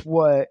know.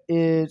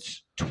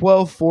 It's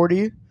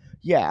 12:40.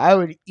 Yeah, I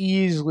would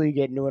easily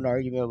get into an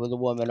argument with a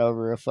woman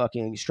over a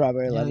fucking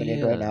strawberry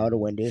lemonade right now at a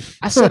Wendy's.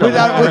 I said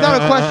Without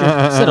a question.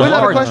 I said a Without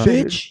a large question.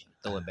 bitch.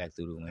 Throw it back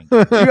through the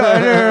window.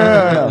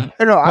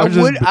 No. I I'm just-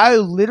 would. I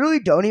literally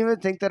don't even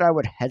think that I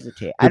would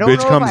hesitate. The I don't bitch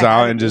know if comes I out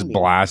had it and in just me.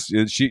 blasts.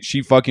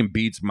 She fucking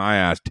beats my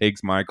ass,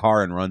 takes my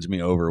car, and runs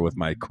me over with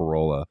my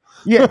Corolla.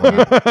 Yeah,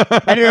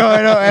 I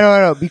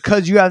know.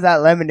 Because you have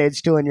that lemonade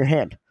still in your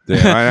hand.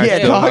 Damn, I Yeah,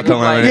 still got dog. the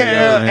lemonade Yeah,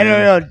 in my I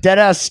hand. know.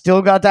 Deadass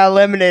still got that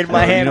lemonade in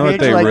my Bro, you hand. know what Bitch.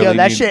 they Like, yo, really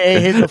that need- shit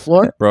ain't hit the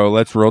floor. Bro,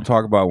 let's real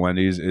talk about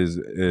Wendy's.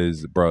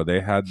 Is bro?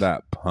 They had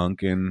that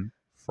pumpkin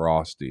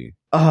frosty.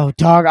 Oh,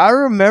 dog, I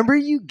remember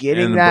you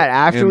getting And that bro-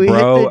 after and we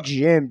bro- hit the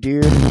gym,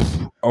 dude.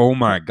 Oh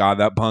my god,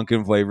 that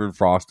pumpkin flavored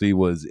frosty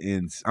was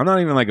I'm not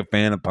even like a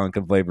fan of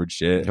pumpkin flavored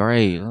shit.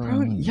 Right.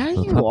 Bro, yeah,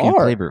 you Pumpkin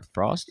are. flavored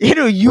frosty. You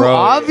know, you Bro.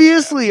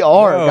 obviously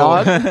are, Bro.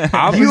 dog.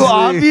 Obviously- You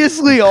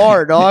obviously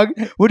are, dog.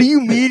 What do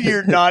you mean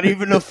you're not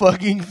even a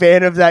fucking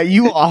fan of that?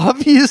 You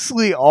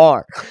obviously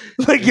are.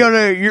 Like, yo,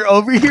 no, you're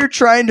over here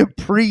trying to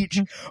preach,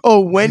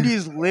 oh,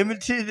 Wendy's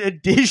limited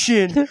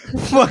edition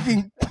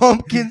fucking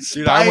pumpkin spice.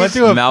 Dude, I went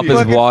to a Mouth few- is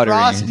fucking watering.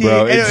 frosty,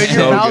 Bro, and, it's and your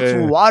so mouth's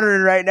good.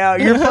 watering right now.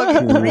 You're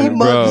fucking 3 bro,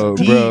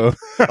 months deep bro.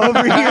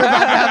 over here about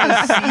to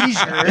have a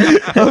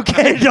seizure.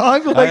 Okay,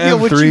 dog? Like, I yo,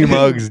 am what 3 you mean?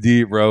 mugs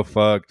deep, bro.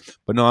 Fuck.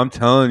 But no, I'm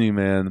telling you,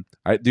 man.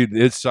 Dude,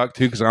 it sucked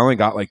too because I only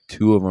got like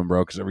 2 of them,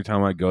 bro. Because every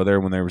time I go there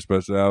when they were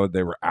supposed to have it,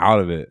 they were out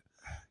of it.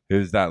 It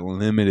was that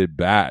limited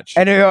batch.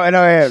 I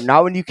know.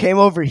 Not when you came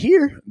over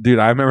here. Dude,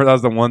 I remember that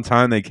was the one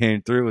time they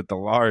came through with the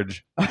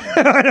large.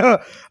 I know.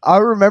 I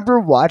remember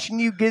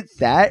watching you get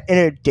that in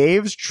a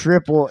Dave's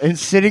triple and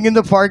sitting in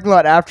the parking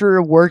lot after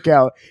a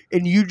workout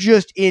and you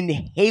just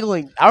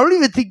inhaling. I don't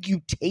even think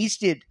you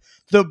tasted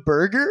the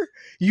burger.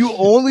 You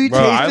only Bro,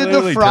 I tasted the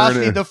literally frosty.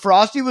 turned it- The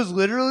frosty was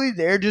literally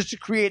there just to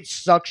create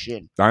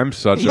suction. I'm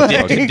such a Like-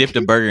 fucking. Dip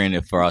the burger in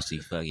the frosty.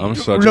 Fuck I'm it.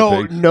 such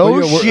No, a pig. no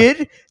Well, yeah, we're-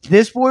 shit.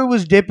 This boy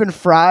was dipping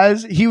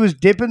fries. He was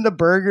dipping the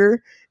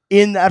burger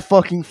in that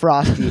fucking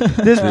frosty.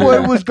 This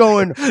boy was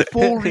going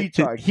full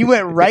retard. He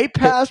went right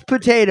past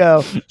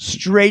potato,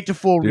 straight to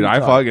full Dude, retard. I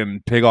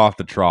fucking pig off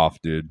the trough,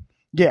 dude.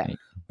 Yeah.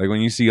 Like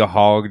when you see a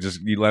hog,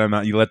 just you let them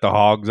out. You let the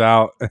hogs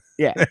out,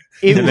 Yeah.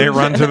 and they was-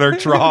 run to their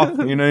trough.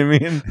 You know what I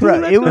mean?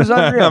 Bro, it was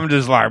unreal. I'm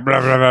just like blah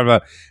blah blah blah,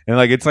 and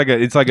like it's like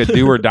a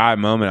do or die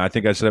moment. I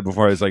think I said it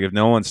before. It's like if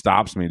no one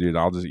stops me, dude,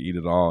 I'll just eat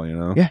it all. You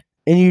know? Yeah.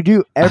 And you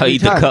do every I'll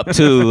eat time. the cup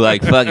too.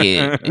 Like fuck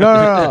it.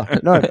 No,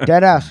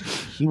 dead ass.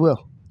 He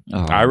will.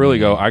 Oh, I really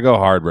man. I go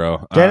hard,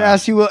 bro. Dead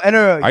ass. He will. And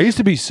I used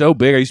to be so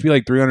big. I used to be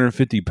like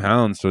 350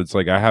 pounds. So it's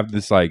like I have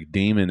this like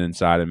demon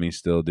inside of me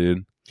still,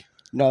 dude.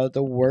 no,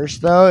 the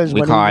worst though is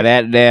We when call he,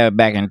 that there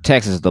back in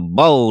Texas the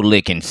bowl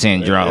licking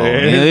syndrome.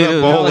 It is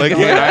the bowl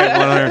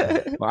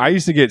licking. I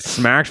used to get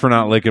smacked for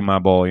not licking my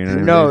bowl. You know?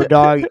 What I No, mean?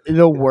 dog.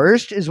 The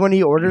worst is when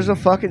he orders a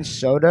fucking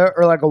soda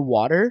or like a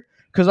water.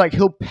 Cause like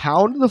he'll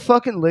pound the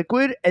fucking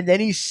liquid and then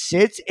he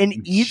sits and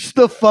eats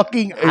the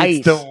fucking ice.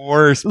 It's the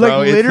worst, bro.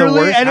 Like, It's the literally,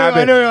 worst I know,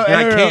 habit, I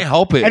and I can't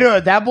help it. I know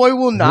that boy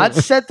will not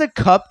set the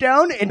cup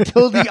down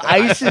until the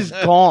ice is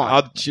gone.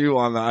 I'll chew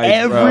on the ice,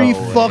 Every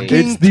bro. fucking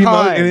It's the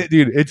time.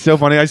 dude. It's so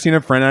funny. I seen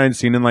a friend I hadn't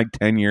seen in like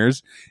 10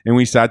 years, and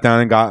we sat down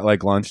and got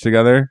like lunch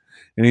together.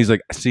 And he's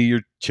like, "I see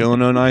you're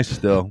chilling on ice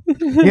still."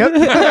 Yep.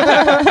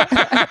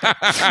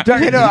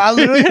 Dog, I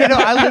literally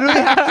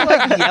have to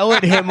like yell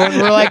at him when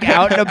we're like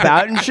out and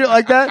about and shit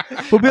like that.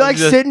 We'll be like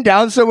sitting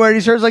down somewhere and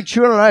he starts like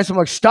chewing on ice. I'm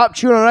like, stop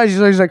chewing on ice.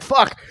 He's like,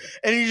 fuck.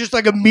 And he just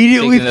like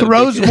immediately Takes another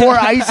throws big- more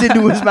ice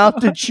into his mouth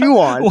to chew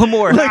on. One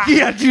more. Like,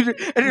 yeah, dude.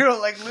 And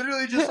like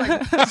literally just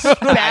like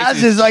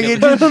spazzes. Like it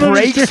just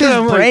breaks his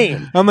I'm like-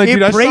 brain. I'm like, it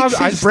dude, breaks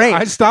his brain.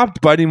 I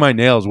stopped biting my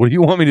nails. What do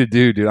you want me to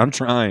do, dude? I'm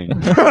trying.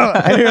 Bro,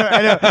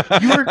 I know.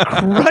 You were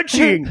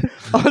crutching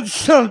on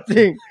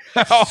something.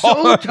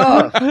 So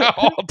tough.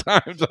 All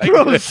times, like,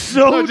 Bro,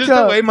 so just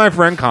tough. the way my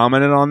friend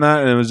commented on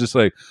that, and it was just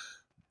like,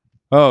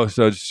 "Oh,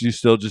 so you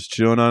still just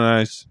chewing on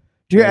ice?"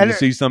 Dude, And and you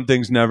see some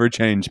things never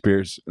change,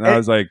 Pierce. And I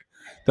was like,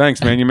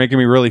 Thanks, man. You're making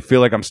me really feel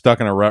like I'm stuck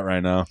in a rut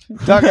right now.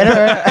 Doug,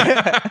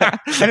 I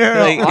don't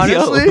know. Like,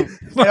 Honestly,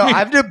 yo.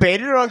 I've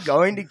debated on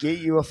going to get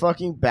you a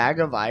fucking bag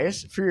of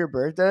ice for your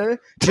birthday,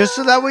 just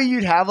so that way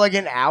you'd have like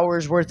an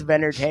hour's worth of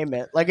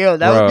entertainment. Like, that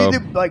would be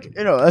the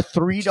a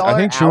 $3. I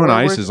think chewing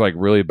ice worth. is like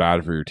really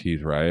bad for your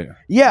teeth, right?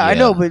 Yeah, I Yeah.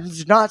 know, but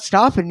it's not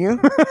stopping you.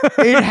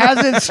 It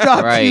hasn't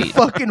stopped you Right.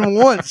 fucking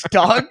once,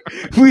 dog.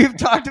 We've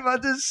talked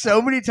about this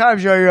so many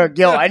times. You're like,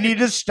 yo, I need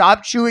to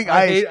stop chewing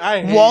ice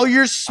while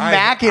you're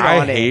smacking I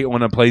on it. hate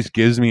when a place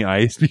gives me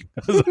ice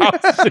because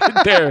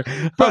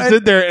I'll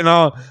sit there and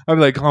I'll be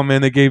like, oh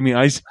man, they gave me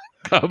ice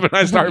cup and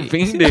I start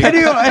fiending.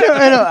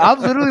 I know. I've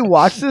literally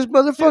watched this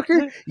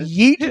motherfucker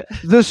yeet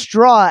the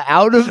straw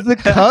out of the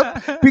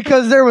cup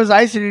because there was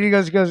ice in it. He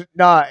goes,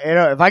 nah,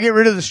 if I get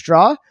rid of the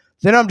straw,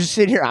 then I'm just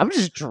sitting here. I'm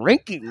just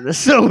drinking the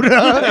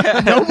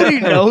soda.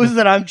 Nobody knows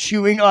that I'm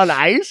chewing on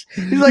ice.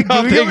 He's like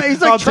I'll doing it. He's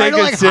like trying to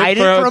like hide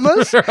it from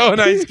us. Throw an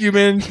ice cube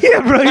in.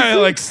 Yeah, bro. I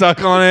like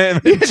suck on it.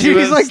 And then chew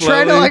He's it like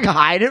trying to slowly. like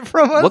hide it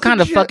from us. What kind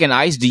and of shit. fucking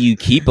ice do you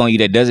keep on you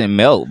that doesn't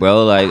melt,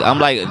 bro? Like, I'm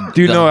like,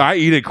 Dude, no, I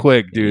eat it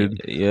quick, dude.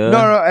 Yeah.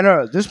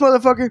 No. This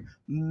motherfucker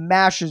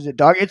mashes it,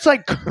 dog. It's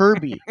like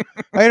Kirby.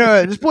 I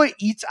know. This boy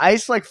eats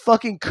ice like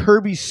fucking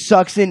Kirby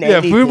sucks in Yeah,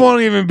 anything. food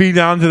won't even be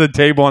down to the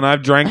table, and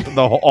I've drank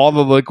all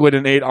the liquid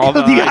and ate all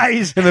the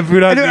ice, and the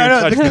food hasn't even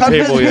touched The the cup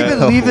table doesn't yet.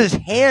 even leave his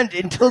hand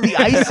until the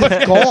ice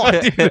is gone.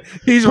 Dude,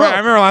 he's Bro, right. I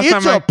remember last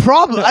it's time a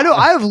problem. I know.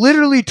 I have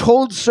literally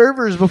told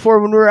servers before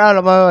when we were out,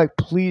 I'm like,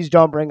 please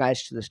don't bring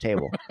ice to this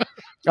table.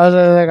 I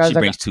was She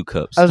brings 2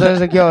 cups.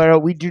 like, yo,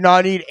 we do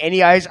not need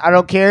any ice. I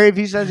don't care if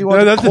he says he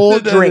wants a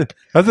cold drink.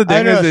 That's the I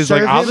thing know, is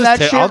like serve I'll him that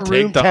just shit I'll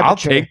room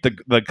take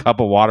the cup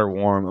of water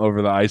warm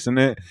over the ice in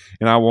it,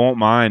 and I won't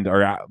mind.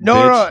 Or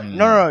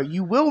No.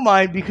 You will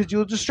mind because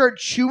you'll just start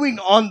chewing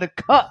on the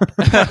cup.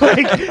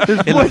 Like,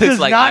 this boy looks does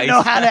like not ice.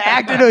 know how to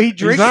act. I know he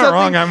drinks not something.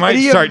 wrong. I might and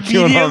he start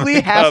chewing on the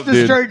immediately has cup, to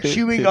dude. start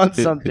chewing on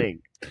something.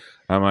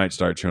 I might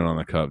start chewing on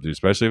the cup, dude.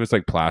 Especially if it's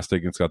like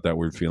plastic. It's got that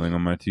weird feeling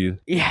on my teeth.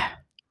 Yeah.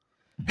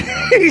 I'm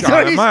He's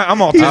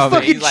autistic.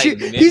 fucking he's like-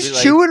 he's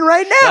like- chewing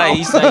right now. Like,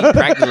 he's like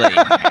practically like,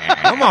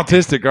 I'm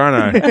autistic,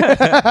 aren't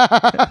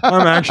I?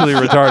 I'm actually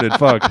retarded.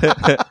 Fuck.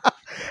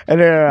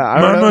 And,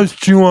 I don't know.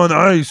 chew on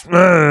ice.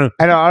 Man.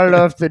 I don't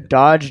know if the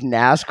Dodge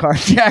NASCAR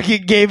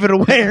jacket gave it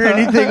away or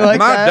anything like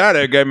My that.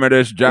 daddy gave me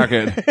this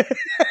jacket.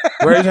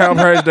 Praise hell,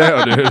 praise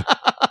Dale, dude.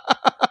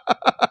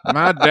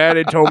 My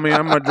daddy told me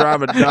I'm gonna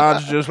drive a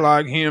Dodge just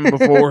like him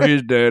before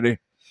his daddy.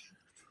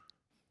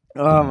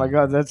 Oh my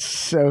god, that's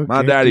so.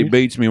 My good, daddy dude.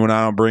 beats me when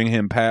I don't bring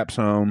him Paps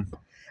home.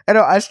 I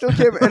know. I still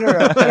can't. I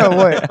know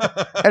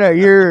what. I know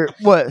you're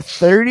what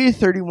 30,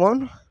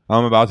 31?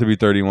 I'm about to be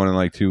 31 in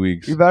like 2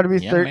 weeks. You're about to be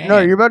Yeah, 30. man. No,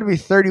 you're about to be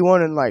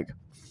 31 in like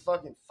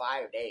fucking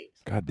 5 days.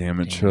 God damn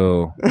it,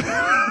 chill.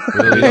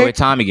 really know what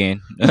time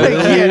again.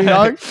 Yeah,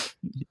 dog.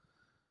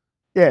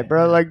 Yeah,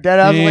 bro. Like that.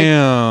 I was like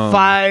Damn.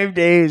 5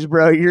 days,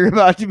 bro. You're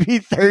about to be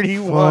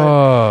 31,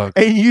 Fuck.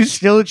 and you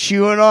still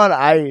chewing on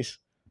ice.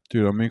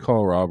 Dude, let me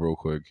call Rob real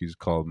quick. He's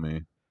called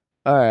me.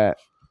 All right.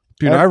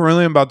 Dude, I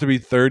really am about to be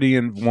 30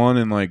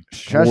 in like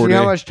Should I 4 see how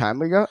days. much time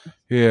we got?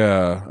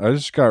 Yeah, I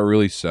just got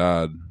really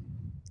sad.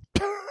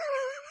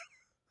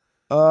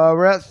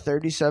 We're at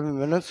 37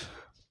 minutes.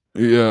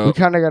 Yeah. We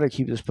kind of got to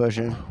keep this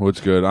pushing. What's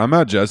good? I'm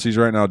at Jesse's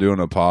right now doing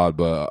a pod,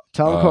 but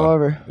Tell him come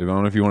over. if I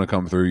don't know if you want to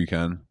come through, you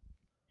can.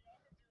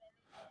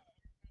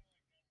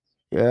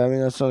 Yeah, I mean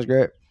that sounds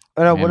great.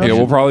 I know. Yeah, What Yeah, else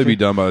we'll you- probably be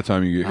done by the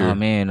time you get here. Oh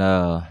man,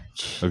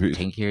 Have you-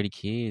 taking care of the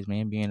kids,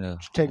 man. Being a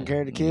Taking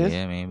care of the kids?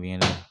 Yeah, man.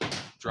 Being a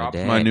Dropped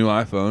dad. my new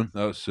iPhone.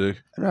 That was sick.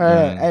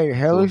 Hey, your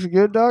hair Cool. looks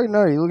good, dog.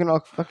 No, you looking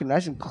all fucking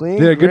nice and clean.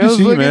 Yeah, good to Grills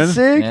see you, looking man.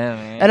 Sick. Yeah,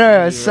 man. I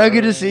know. It's so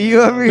good to see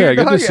you over here. Yeah,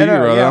 good dog. to see I you, know,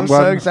 brother. Yeah, I'm I'm glad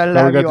so excited to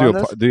we have got you to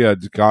on do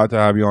this. yeah, glad to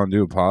have you on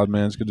do a pod,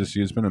 man. It's good to see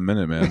you. It's been a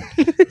minute, man.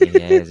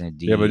 Yes,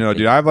 indeed. Yeah, but no,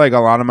 dude, I have like a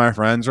lot of my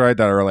friends, right,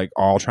 that are like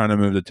all trying to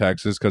move to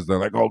Texas because they're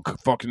like, oh,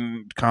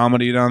 fucking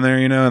comedy down there,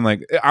 you know? And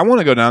like, I want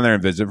to go down there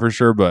and visit for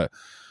sure, but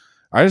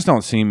I just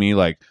don't see me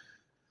like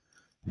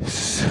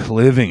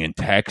living in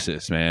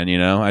Texas, man, you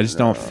know? I just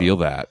don't feel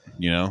that,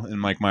 you know,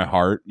 in like my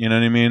heart, you know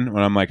what I mean?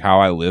 When I'm like how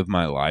I live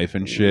my life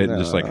and shit, and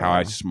just like how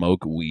I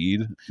smoke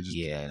weed. It just,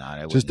 Yeah, no,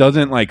 that just wouldn't-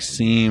 doesn't like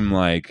seem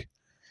like,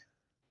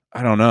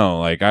 I don't know.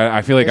 Like,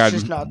 I feel like It's I'd.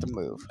 just not the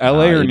move. LA Nah,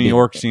 or it'd New be-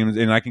 York seems,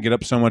 and I can get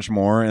up so much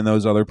more in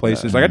those other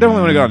places. Like, I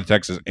definitely want to go out to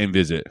Texas and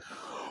visit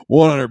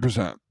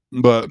 100%.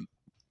 But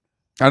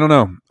I don't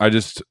know.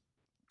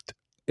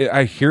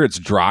 I hear it's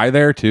dry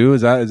there too.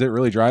 Is it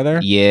really dry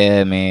there?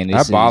 Yeah, man.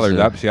 That bothers.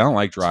 See, I don't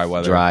like dry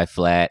weather. Dry,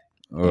 flat.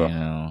 Ugh. You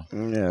know,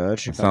 Yeah, that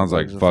shit Sounds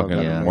like fucking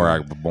Yeah. where I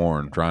was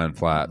born, dry and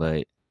flat.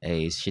 but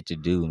hey, it's shit to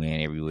do,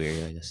 man. Everywhere.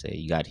 Like I say,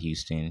 you got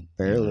Houston.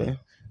 Barely.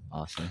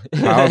 Awesome.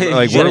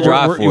 Like, You gotta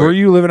drive for were it.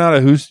 you living out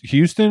of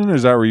Houston?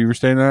 Is that where you were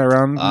staying at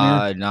around?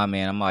 here? Nah,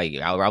 man. I'm like,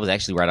 I was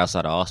actually right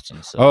outside of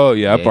Austin. So Oh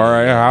yeah, all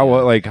right.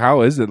 yeah.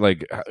 How is it?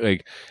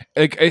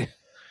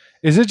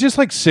 Is it just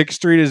like 6th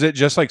Street? Is it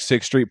just like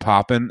 6th Street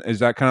popping? Is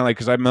that kind of like,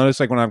 because I've noticed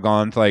like when I've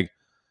gone to like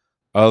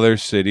other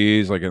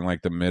cities, like in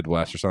like the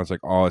Midwest or something, it's like,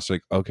 oh, it's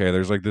like, okay,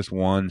 there's like this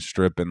one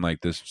strip in like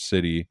this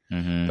city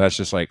Mm-hmm. that's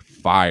just like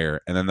fire,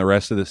 and then the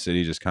rest of the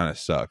city just kind of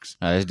sucks.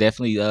 It's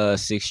definitely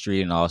 6th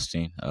Street in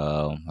Austin.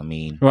 I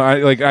mean, Well, I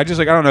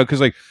don't know,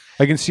 because like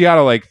in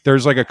Seattle, like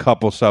there's like a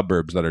couple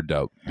suburbs that are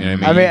dope. You know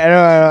what I mean?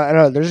 I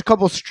know. There's a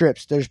couple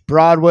strips. There's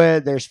Broadway.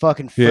 There's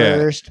fucking Yeah.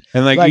 First.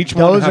 And like each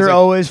one those has, are like,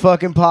 always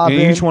fucking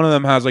popping. and each one of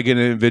them has like an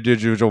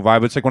individual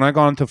vibe. It's like when I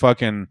gone to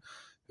fucking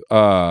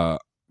God,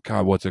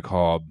 what's it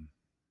called?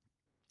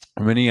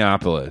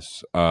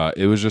 Minneapolis.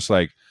 It was just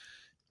like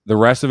the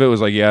rest of it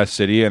was like, yeah,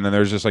 city, and then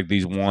there's just like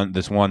this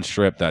one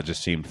strip that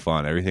just seemed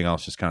fun. Everything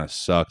else just kind of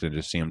sucked. It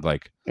just seemed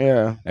like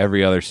Yeah.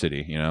 every other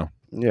city, you know.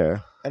 Yeah.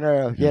 I don't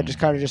know. Yeah, just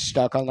kind of just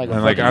stuck on like a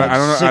And like fucking, I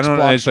don't know.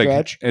 block It's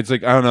like stretch. I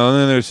don't know. And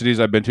then there's cities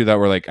I've been to that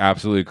were like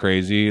absolutely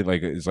crazy.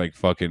 Like it's like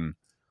fucking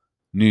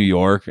New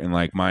York and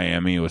like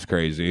Miami was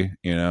crazy.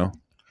 You know.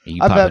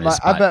 you I pop bet in a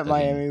spot, I bet fucking-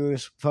 Miami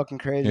was fucking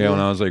crazy. Yeah, when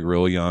I was like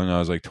real young, I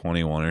was like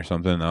 21 or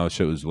something. That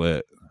shit was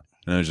lit,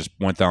 and I just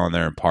went down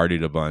there and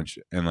partied a bunch,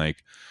 and like,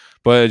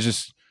 but it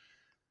just,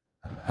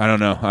 I don't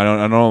know, I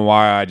don't know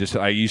why.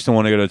 I used to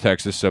want to go to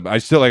Texas, so I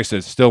still, like I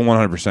said, still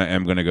 100%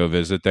 am going to go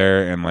visit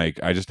there, and like,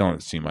 I just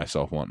don't see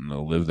myself wanting to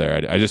live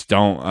there. I just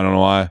don't. I don't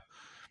know why.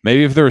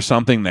 Maybe if there was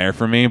something there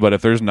for me, but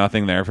if there's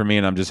nothing there for me,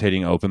 and I'm just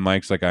hitting open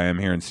mics like I am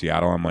here in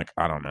Seattle, I'm like,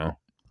 I don't know.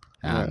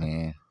 Nah, Yeah.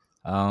 man.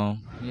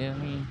 Yeah, I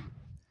mean,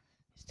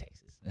 it's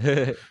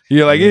Texas.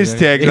 You're like, it's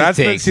Yeah, Texas. it's That's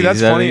Texas, see,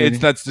 that's I funny. mean-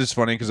 That's just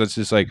funny because it's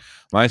just like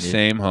my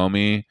same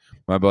homie,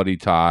 my buddy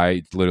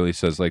Ty, literally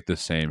says like the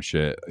same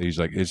shit. He's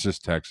like, it's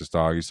just Texas,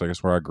 dog. He's like,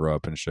 it's where I grew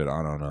up and shit.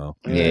 I don't know.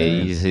 Yeah,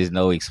 he's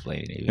no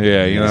explaining it.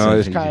 Yeah, you know,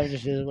 It kind of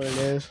just is what it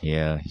is.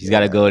 Yeah, you got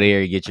to go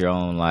there and get your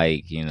own, like,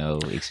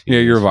 experience. Yeah,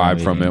 your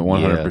vibe from it, and-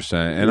 100%.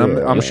 And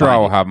Yeah. I'm Yeah. sure I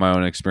will have my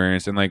own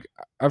experience. And like,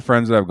 I have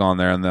friends that have gone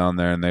there and down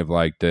there and they've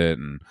liked it.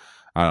 And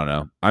I don't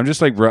know. I'm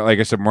just like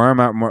I said, where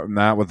I'm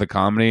at with the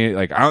comedy.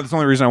 Like, that's the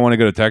only reason I want to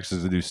go to Texas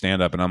is to do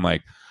stand up. And I'm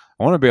like,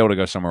 I want to be able to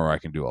go somewhere where I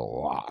can do a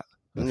lot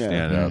of Yeah.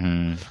 stand up.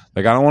 Mhm.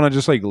 Like, I don't want to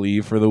just like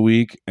leave for the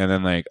week and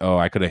then like, oh,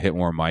 I could have hit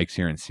more mics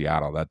here in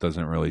Seattle. That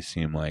doesn't really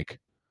seem like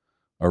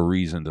a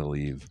reason to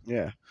leave.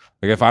 Yeah.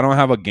 Like, if I don't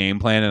have a game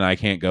plan and I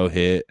can't go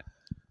hit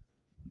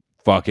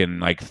fucking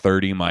like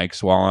 30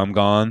 mics while I'm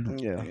gone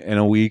Yeah. in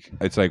a week,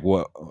 it's like,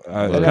 what? It's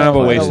Well, kind of a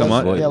yeah, waste of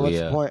what's- money. Yeah, what's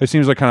Yeah. the point? It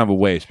seems like kind of a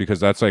waste because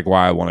that's like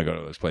why I want to go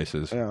to those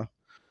places. Yeah.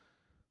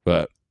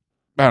 But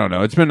I don't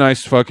know. It's been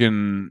nice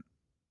fucking.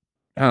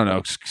 I don't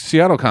know.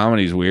 Seattle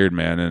comedy is weird,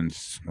 man, and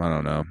I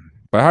don't know.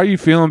 But how are you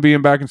feeling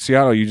being back in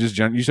Seattle? You just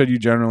you said you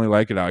generally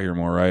like it out here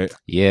more, right?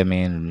 Yeah,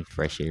 man,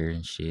 fresh air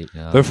and shit.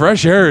 The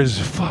fresh air is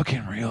a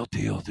fucking real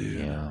deal, dude.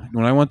 Yeah.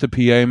 When I went to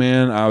PA,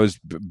 man, I was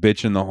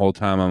bitching the whole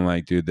time. I'm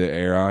like, dude, the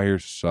air out here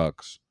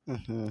sucks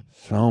Mm-hmm.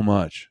 so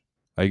much.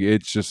 Like,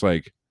 it's just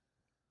like,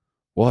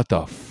 what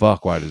the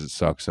fuck? Why does it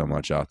suck so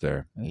much out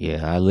there?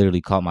 Yeah, I literally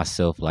caught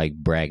myself like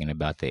bragging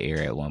about the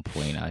air at one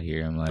point out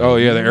here. I'm like, Oh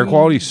yeah, the air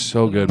quality is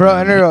so good,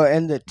 Bro, man.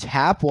 and the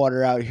tap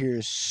water out here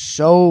is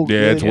so good.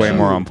 Yeah, it's way too.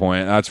 more on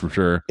point. That's for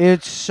sure.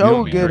 It's You so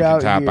don't be good drinking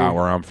out tap here. out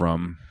where I'm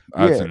from.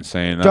 That's Yeah.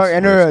 insane. That's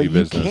Dog, risky you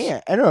business.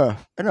 can't. I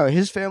know.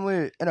 His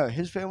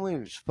family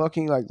is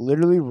fucking like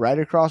literally right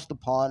across the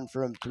pond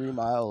from 3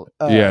 Mile.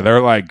 Yeah,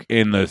 they're like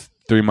in the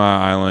 3 Mile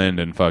Island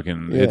and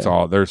fucking. Yeah. It's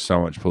all. There's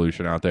so much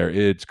pollution out there.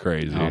 It's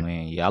crazy. Oh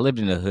man, yeah, I lived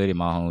in the hood in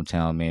my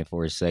hometown, man,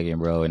 for a second,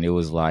 bro, and it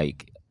was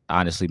like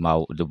honestly,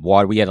 the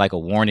water. We had like a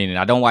warning, and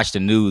I don't watch the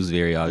news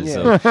very often,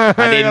 so I didn't Yeah,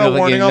 fucking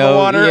warning on the know.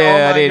 water? Yeah,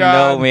 Oh I my didn't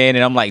God. know, man.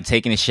 And I'm like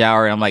taking a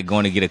shower, and I'm like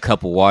going to get a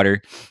cup of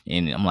water,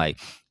 and I'm like,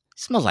 it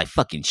smells like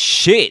fucking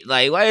shit.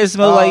 Like, why does it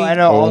smell like? I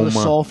know all Oh the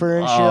my- sulfur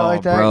and shit Oh,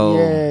 like that. bro.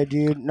 Yeah,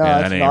 dude. No, Yeah,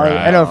 it's that ain't gnarly.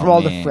 right. I know from Oh,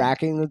 all man. the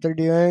fracking that they're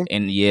doing.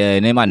 And yeah,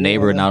 and then my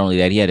neighbor, Yeah. not only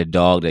that, he had a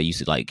dog that used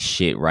to like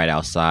shit right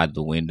outside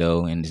the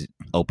window in his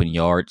open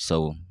yard.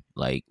 So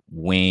like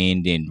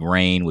wind and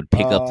rain would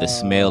pick up the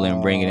smell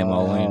and bring it in my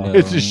Oh. window.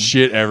 It's just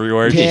shit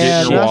everywhere. It's Damn,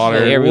 shit in your that's water.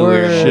 the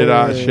everywhere.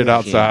 worst. Shit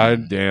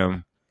outside.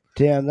 Damn.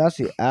 Damn, that's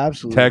the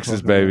absolute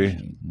Texas, fucking baby.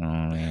 worst. Oh,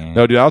 man.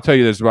 No, dude, I'll tell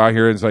you this about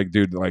here. It's like,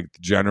 dude, like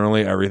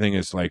generally everything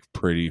is like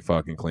pretty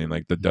fucking clean.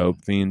 Like the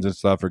dope fiends and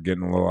stuff are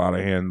getting a little out of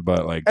hand,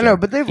 but like I know,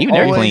 but they've Even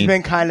they're always clean.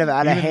 been kind of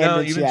out of even, hand. no,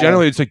 in even Seattle.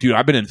 generally, it's like, dude,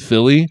 I've been in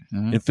Philly,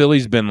 Mhm. and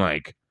Philly's been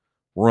like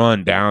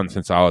run down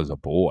since I was a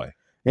boy.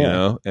 You Yeah.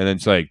 know, and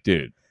it's like,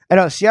 dude, I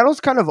know Seattle's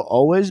kind of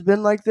always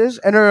been like this.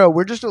 And no,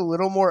 we're just a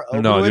little more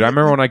open. no, with dude. I it.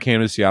 remember when I came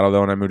to Seattle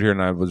though, and I moved here,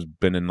 and I was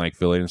been in like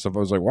Philly and stuff. I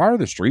was like, why are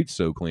the streets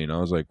so clean? I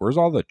was like, where's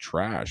all the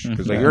trash?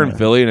 Because like you're in Yeah.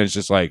 Philly, and it's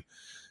just like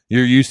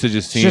you're used to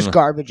just It's seeing just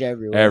garbage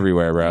everywhere.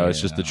 everywhere, bro. It's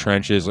just the Yeah.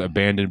 trenches,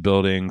 abandoned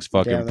buildings,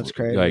 fucking Damn, that's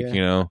crazy, like yeah.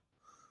 you know,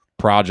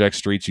 project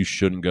streets you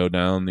shouldn't go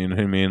down. You know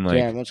what I mean? Like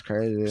Damn, that's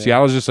crazy.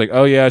 Seattle's just like,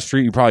 oh yeah, a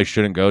street you probably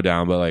shouldn't go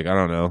down, but like I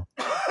don't know.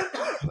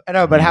 I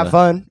know, but have Yeah.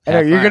 fun. I know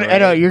Have you're fun, gonna. I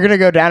know right? you're gonna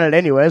go down it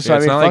anyway. So Yeah, I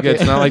it's mean, not like fuck it.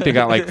 it's not like they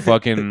got like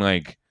fucking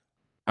like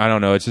I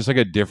don't know. It's just like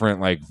a different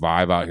like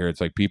vibe out here.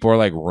 It's like people are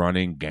like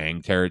running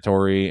gang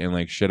territory and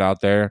like shit out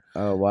there.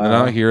 Oh wow. And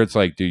out here, it's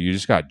like, dude, you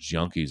just got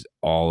junkies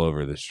all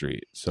over the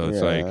street. So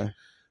it's like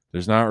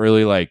there's not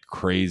really like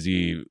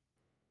crazy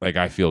like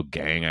I feel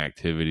gang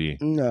activity.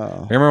 No.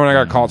 I remember when I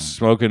got caught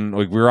smoking,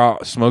 like we were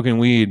out smoking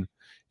weed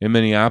in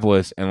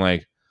Minneapolis, and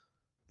like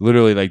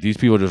literally like these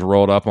people just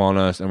rolled up on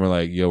us and were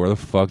like, yo, where the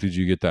fuck did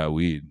you get that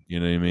weed? You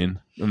know what I mean?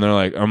 And they're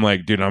like, I'm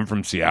like, dude, I'm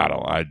from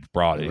Seattle. I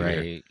brought it here.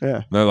 Right. Yeah.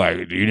 And they're like,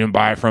 you didn't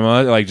buy it from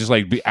us? Like, just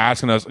like be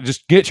asking us,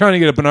 just trying to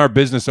get up in our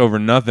business over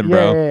nothing,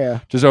 bro. Yeah.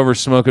 Just over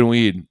smoking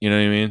weed. You know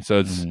what I mean? So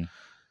it's Mhm.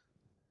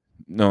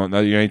 no,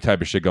 any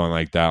type of shit going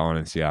like that on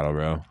in Seattle,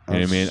 bro. You know what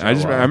I mean?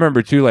 So I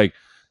remember too, like,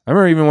 I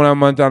remember even when I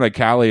went down to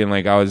Cali and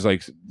like I was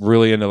like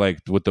really into like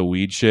with the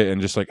weed shit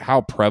and just like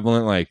how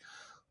prevalent like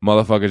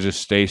motherfuckers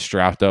just stay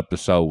strapped up to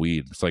sell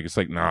weed. It's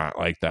like not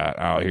like that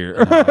out here.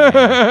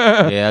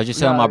 Yeah, I was just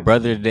telling my No.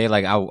 brother today,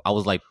 like I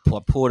was like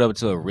pulled up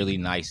to a really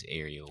nice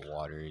area of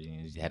water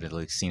and it had a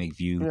like scenic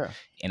view. Yeah.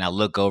 And I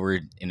look over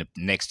in the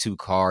next two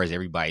cars,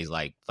 everybody's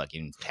like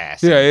fucking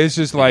passing. Yeah, it's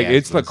just like Yeah,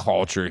 it's the it's-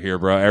 culture here,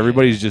 bro.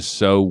 Everybody's just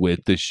so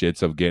with the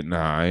shits of getting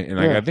high, and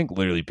like Yeah. I think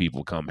literally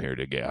people come here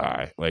to get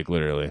high, like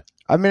literally.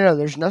 I mean,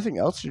 there's nothing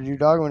else to do,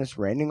 dog, when it's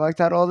raining like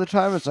that all the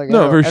time. It's like,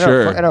 No, for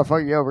sure. I know,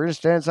 fuck, yo, we're gonna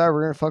stay inside.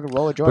 We're gonna fucking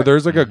roll a joint. But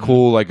there's like a Mhm.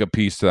 cool like a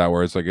piece to that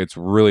where it's like it's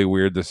really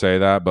weird to say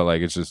that, but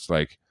like it's just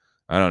like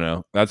I don't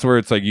know. That's where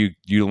it's like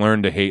you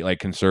learn to hate like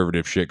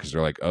conservative shit because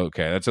they're like,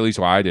 okay, that's at least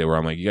what I did. Where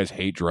I'm like, you guys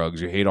hate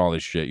drugs, you hate all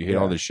this shit, you hate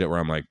all Yeah. this shit. Where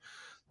I'm like,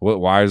 what?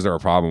 Why is there a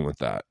problem with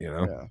that? You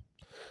know? Yeah.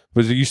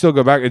 But you still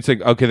go back. It's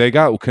like okay, they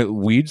got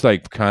weed's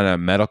like kind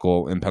of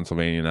medical in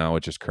Pennsylvania now,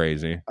 which is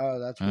crazy. Oh,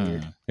 that's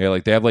weird. Mm. Yeah,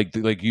 like they have like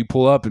you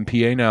pull up in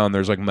PA now, and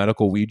there's like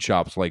medical weed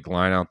shops like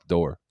line out the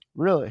door.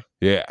 Really?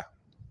 Yeah,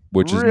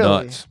 which is Really?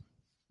 nuts.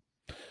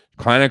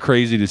 Kind of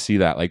crazy to see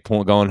that. Like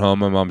going home,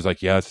 my mom's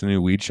like, "Yeah, it's a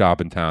new weed shop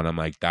in town." I'm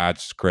like,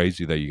 "That's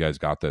crazy that you guys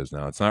got those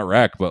now." It's not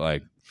rec, but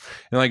like,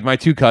 and like my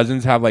two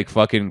cousins have like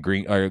fucking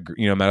green, or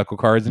medical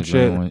cards and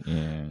shit. Yeah.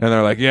 And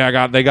they're like,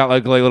 yeah, they got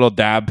like little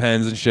dab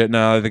pens and shit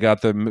now. They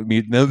got the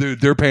meat. No,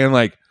 they're paying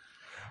like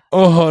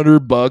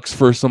 $100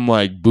 for some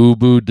like boo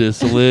boo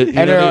distillate. You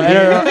I know know, what I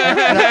know, mean?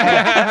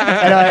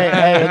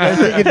 they're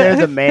thinking they're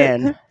the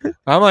man.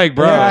 I'm like,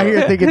 bro. They're out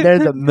here thinking they're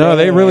the man. No,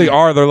 they really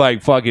are. They're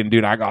like, fucking,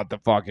 dude, I got the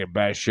fucking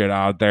best shit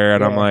out there.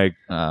 And I'm Yeah. like,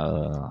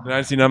 and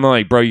I seen them, I'm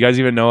like, bro, you guys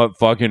even know what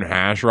fucking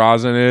hash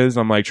rosin is?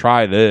 I'm like,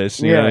 try this.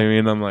 You know Yeah. what I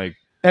mean? I'm like,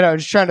 And I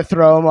was just trying to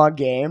throw them on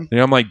game.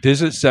 I'm like,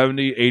 this is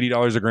 $70,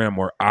 $80 a gram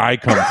where I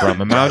come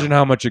from. Imagine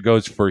how much it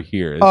goes for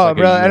here. It's Oh, like a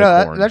bro, I know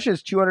unicorn. that's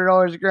just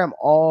 $200 a gram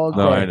all day.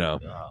 No, I know.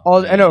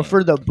 I know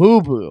for the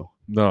boo boo.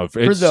 No, it's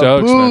the so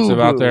expensive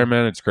out boo-boo. there,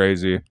 man. It's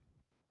crazy.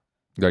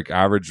 Like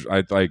average,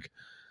 I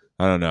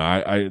don't know.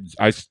 I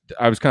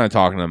was kind of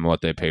talking to them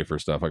what they pay for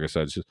stuff. Like I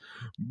said, it's just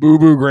boo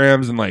boo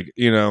grams and like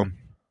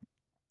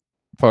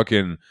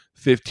fucking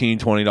 $15,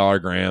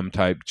 $20 gram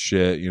type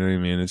shit. You know what I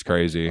mean? It's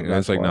crazy. And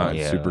That's it's like not wild.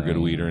 Yeah, super good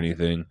man. weed or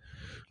anything.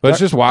 But it's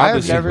just wild to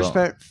I've see. never bro.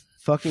 spent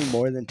fucking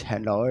more than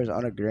 $10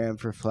 on a gram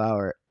for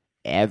flour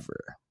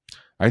ever.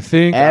 I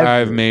think Ever.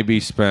 I've maybe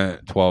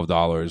spent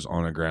 $12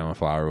 on a gram of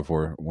flour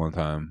before one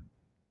time.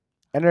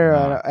 I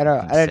know, at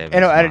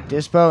a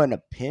dispo and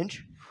a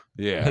pinch.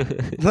 Yeah.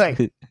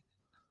 Like,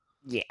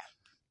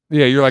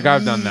 Yeah, you're like,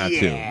 I've done that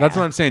too. Yeah. That's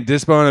what I'm saying.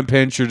 Dispo and a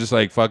pinch, you're just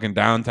like fucking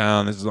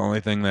downtown. This is the only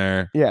thing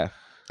there. yeah.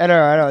 I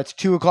know. It's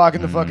 2:00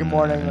 in the fucking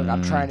morning. Like,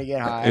 I'm trying to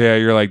get high. Yeah,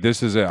 you're like,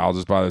 this is it. I'll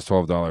just buy this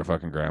 $12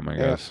 fucking gram, I Yeah.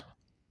 guess.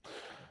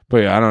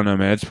 But yeah, I don't know,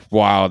 man. It's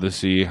wild to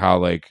see how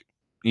like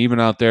even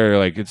out there,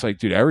 like it's like,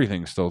 dude,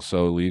 everything's still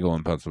so legal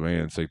in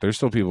Pennsylvania. It's like there's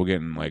still people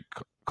getting like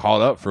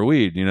called up for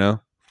weed, you know?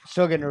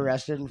 Still getting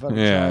arrested and fucking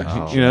Yeah, charged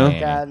and oh, shit you know? like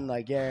that, and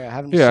like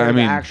having to Yeah, serve I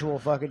mean- actual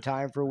fucking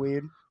time for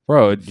weed.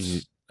 Bro,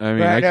 it's I mean,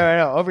 But I I-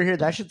 know. Over here,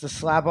 that shit's a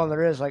slap on the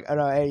wrist. Like, I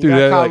know, hey, you Dude, got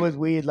that, caught like, with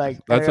weed. Like,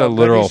 that's I a know, go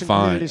do literal some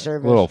fine. community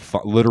service.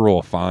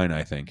 Literal fine,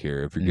 I think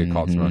here. If you get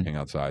caught Mhm. smoking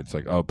outside, it's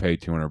like, oh, pay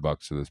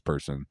 $200 to this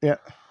person.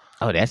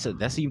 Oh, that's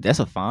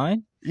a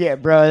fine. Yeah,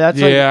 bro. That's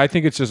Yeah, like, I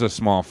think it's just a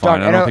small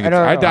fine. Dog, I don't think.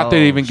 I doubt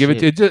they'd Oh, even give it.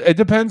 shit. It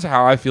depends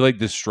how I feel like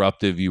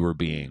disruptive you were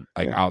being,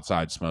 like Yeah.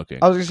 outside smoking.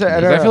 I was gonna say,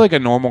 I 'Cause know. I feel like a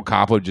normal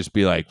cop would just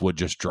be like, would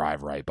just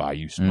drive right by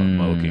you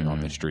smoking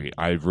on the Mm. street.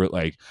 I've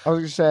like, I was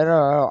gonna say, I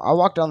know. I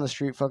walk down the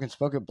street, fucking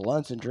smoking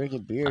blunts and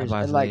drinking beers,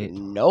 about and to like say-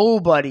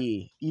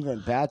 nobody even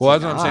bats. well,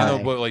 an that's what I'm saying eye.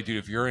 though. But like, dude,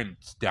 if you're in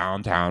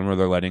downtown where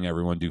they're letting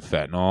everyone do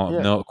fentanyl,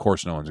 Yeah. no, of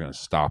course, no one's gonna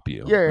stop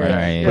you. Yeah, right?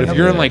 Right, But if yeah,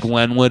 you're in yeah. like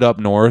Glenwood up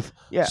north,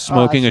 Yeah,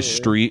 smoking a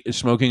absolutely.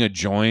 smoking a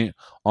joint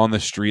on the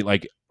street,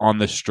 like on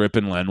the strip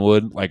in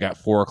Glenwood, like at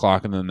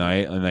 4:00 in the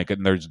night, and like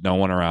and there's no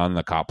one around, and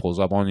the cop pulls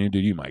up on you,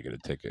 dude, you might get a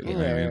ticket. You know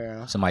what I mean?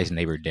 Yeah. Somebody's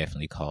neighbor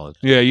definitely called.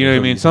 Yeah, you know what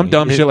I mean. Some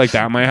dumb shit like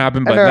that might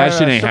happen, but I know, that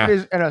shit ain't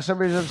happen. I know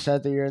somebody's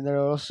upset that you're in their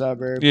little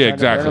suburb. Yeah, trying to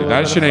burn a exactly. little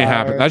That bit shit of ain't fire.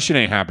 happen. That shit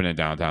ain't happening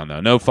downtown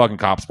though. No fucking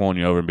cops pulling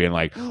you over and being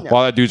like, No.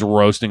 while that dude's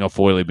roasting a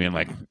foilie, being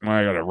like,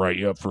 I gotta write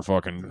you up for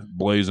fucking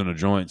blazing a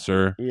joint,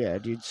 sir. Yeah,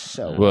 dude.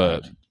 So But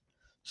wild.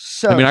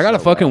 So I mean, I got a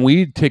so fucking wild.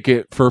 weed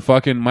ticket for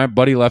fucking. My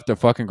buddy left a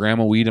fucking gram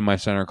of weed in my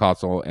center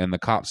console, and the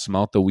cop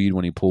smelt the weed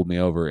when he pulled me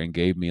over and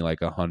gave me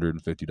like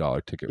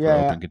 $150 ticket for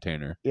Yeah. open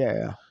container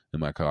Yeah. in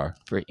my car.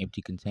 For an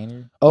empty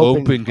container?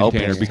 Open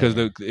container open because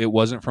it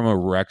wasn't from a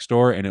rec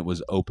store and it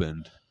was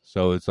opened,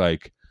 so it's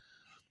like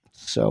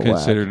So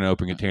considered an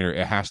open container.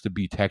 It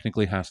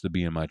technically has to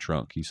be in my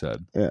trunk, he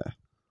said.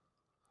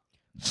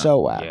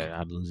 So whack. Yeah,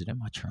 I'd lose it in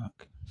my trunk.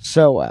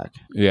 So whack.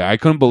 Yeah, I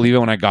couldn't believe it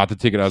when I got the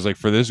ticket. I was like,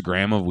 for this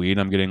gram of weed,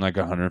 I'm getting like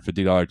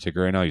 $150 ticket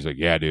right now. He's like,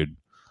 yeah, dude.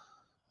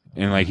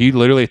 And like he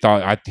literally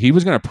thought he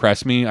was gonna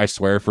press me, I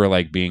swear, for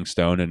like being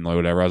stoned and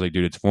whatever. I was like,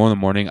 dude, it's 4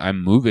 a.m.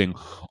 I'm moving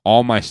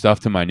all my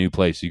stuff to my new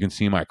place. You can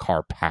see my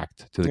car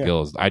packed to the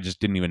gills. I just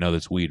didn't even know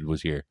this weed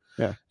was here.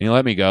 Yeah. And he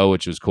let me go,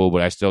 which was cool,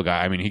 but I still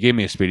got. I mean, he gave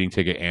me a speeding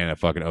ticket and a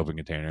fucking open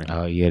container.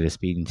 Oh yeah, the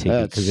speeding ticket.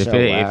 That's Because so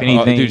if whack.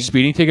 anything, Dude,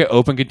 speeding ticket,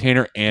 open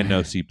container, and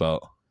no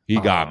seatbelt.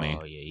 He got me.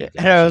 Oh yeah,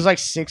 And it was like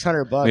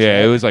 $600. Yeah,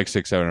 right? it was like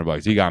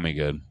 $600-700. He got me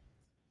good.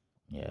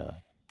 Yeah.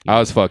 I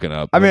was fucking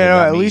up. I mean, It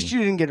got at me. least you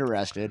didn't get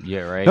arrested.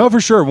 Yeah, right. No,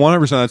 for sure,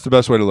 100%. That's the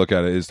best way to look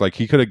at it. Is like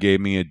he could have gave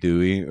me a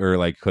Dewey, or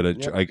like could have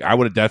Yep. like I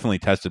would have definitely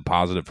tested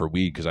positive for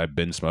weed because I've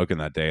been smoking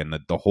that day, and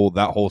that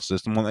whole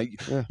system. Like,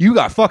 Yeah. you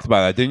got fucked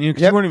by that, didn't you?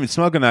 Because Yep. you weren't even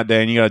smoking that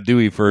day, and you got a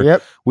Dewey for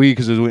Yep. weed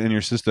because it was in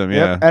your system.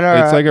 Yeah, Yep. And,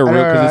 it's like a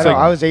real because it's like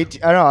I was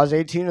 18. I know I was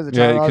 18 at the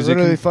Yeah, time. I was 'cause it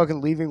literally can-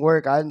 fucking leaving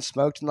work. I hadn't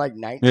smoked in like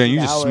 19 yeah, you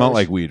just hours. smell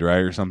like weed, right,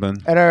 or something.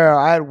 And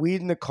I had weed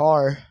in the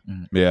car.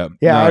 Yeah,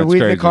 Yeah, No, I had it's weed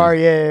in crazy. the car.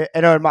 Yeah,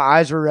 and my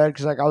eyes were red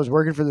because like I was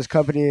working for this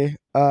company,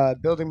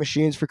 building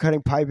machines for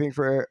cutting piping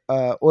for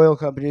oil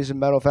companies and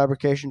metal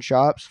fabrication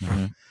shops.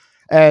 Mhm.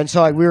 And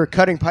so like we were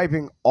cutting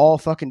piping all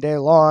fucking day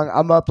long.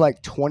 I'm up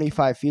like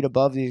 25 feet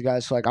above these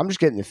guys, so like I'm just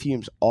getting the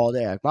fumes all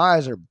day. Like my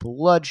eyes are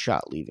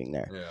bloodshot leaving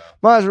there. Yeah.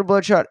 My eyes were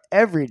bloodshot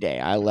every day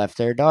I left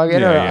there, dog. I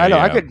know, Yeah, I know.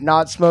 yeah. I could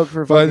not smoke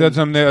for But fucking. that's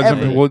something.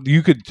 ever. Well,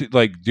 you could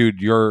like, dude.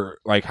 You're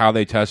like how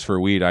they test for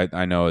weed.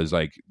 I know is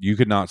like you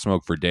could not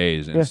smoke for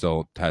days and Yeah.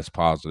 still test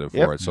positive for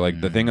Yep. it. So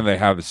like the thing that they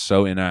have is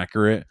so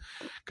inaccurate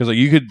because like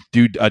you could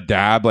do a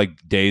dab like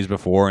days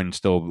before and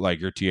still like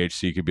your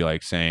THC could be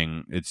like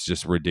saying it's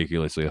just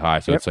ridiculously high.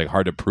 So Yep. it's like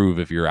hard to prove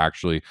if you're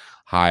actually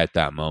high at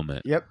that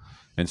moment. Yep.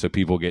 And so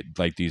people get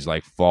like these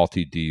like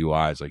faulty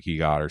DUIs like he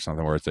got or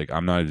something where it's like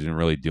I'm not even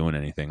really doing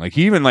anything. Like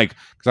he even like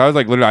because I was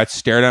like literally I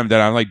stared at him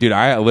dead. I'm like, dude,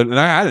 I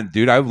hadn't,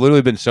 dude. I've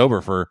literally been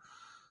sober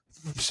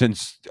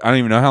since I don't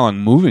even know how long,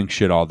 moving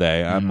shit all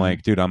day. I'm Mhm.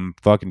 like, dude, I'm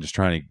fucking just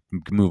trying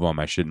to move all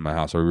my shit in my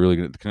house. Are we really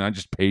gonna? Can I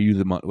just pay you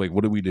the money? Like,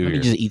 what do we do Let me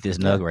here? just eat this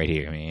nug right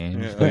here,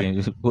 man.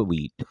 Yeah. What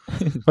weed?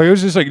 Like, it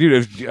was just like,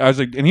 dude, I was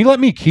like, and he let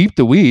me keep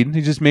the weed.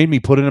 He just made me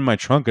put it in my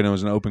trunk, and it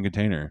was an open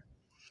container.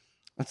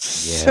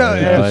 That's Yeah, so,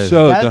 yeah, It's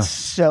so dumb. that's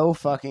so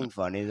fucking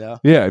funny though.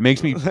 Yeah, it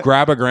makes me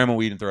grab a gram of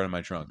weed and throw it in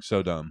my trunk.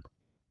 So dumb.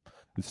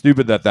 It's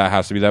stupid that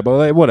has to be that, but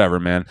like, whatever,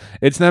 man.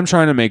 It's them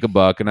trying to make a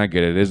buck, and I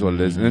get it. It is what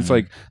it is, and it's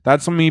like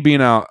that's me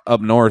being out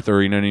up north,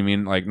 or you know what I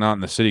mean, like not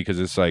in the city, because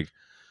it's like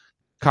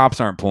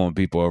cops aren't pulling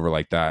people over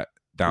like that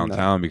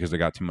downtown because they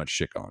got too much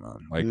shit going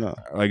on.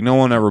 Like no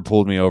one ever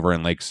pulled me over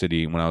in Lake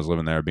City when I was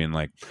living there, being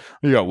like,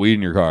 "You got weed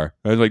in your car."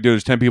 I was like, "Dude,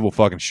 there's 10 people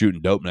fucking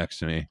shooting dope next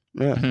to me."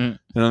 Yeah. And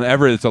on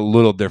Everett, it's a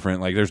little different.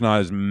 Like, there's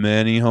not as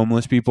many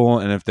homeless people,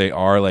 and if they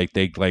are, like,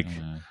 they like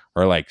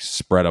are like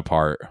spread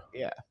apart.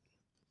 Yeah.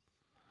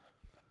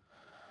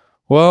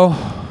 Well,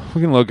 we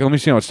can look. Let me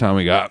see how much time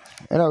we got.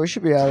 I know we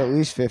should be at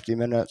least 50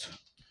 minutes.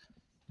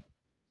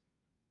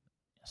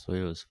 So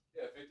it was.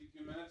 Yeah,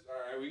 52 minutes. All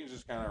right, we can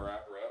just kind of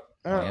wrap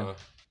her All up. right.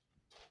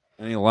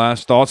 Any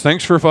last thoughts?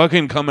 Thanks for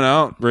fucking coming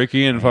out,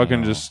 Ricky, and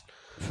fucking just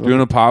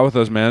doing a pod with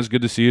us, man. It's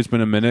good to see you. It's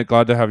been a minute.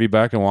 Glad to have you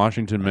back in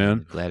Washington,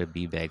 man. Glad to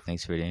be back.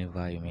 Thanks for the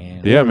invite,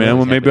 man. Yeah, man.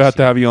 Well, maybe we'll have to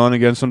see have you on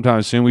again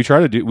sometime soon.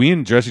 We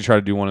and Jesse try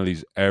to do one of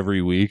these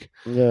every week,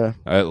 Yeah.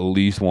 at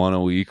least one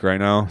a week right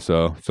now.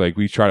 So it's like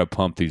we try to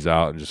pump these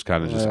out and just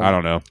kind of Yeah. I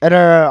don't know, And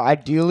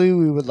ideally,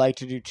 we would like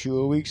to do 2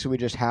 a week, so we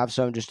just have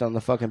some just on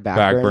the fucking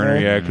back burner.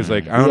 Yeah, because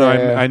like I don't know.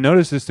 Yeah. I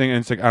noticed this thing, and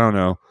it's like I don't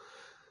know.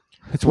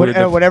 It's weird.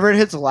 Whenever it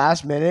hits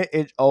last minute,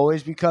 it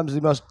always becomes the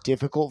most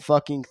difficult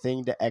fucking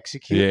thing to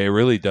execute. Yeah, it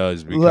really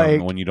does become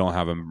Like- when you don't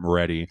have them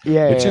ready.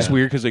 Yeah, It's yeah. just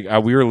weird because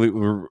like we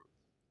were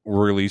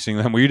releasing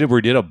them. We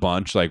did a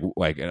bunch like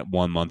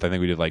 1 month. I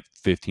think we did like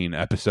 15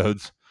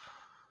 episodes.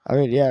 I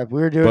mean, yeah,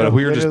 we were doing. But it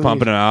we were just literally-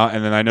 pumping it out,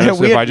 and then I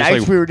noticed we if had I just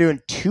nights like we were doing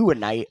 2 a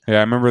night. yeah, I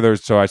remember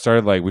so I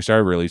started we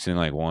started releasing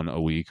like 1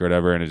 a week or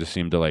whatever, and it just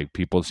seemed to like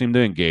people seem to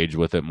engage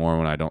with it more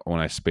when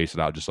I space it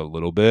out just a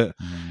little bit,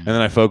 and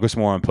then I focus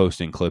more on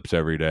posting clips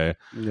every day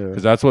Yeah.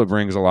 because that's what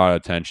brings a lot of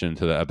attention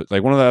to the episode.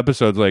 Like one of the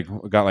episodes like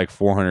got like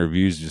 400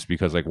 views just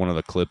because like one of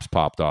the clips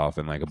popped off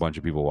and like a bunch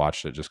of people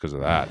watched it just because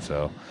of that.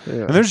 So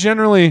Yeah. and there's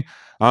generally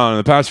I don't know,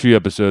 the past few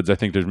episodes I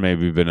think there's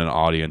maybe been an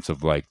audience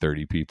of like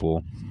 30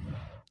 people.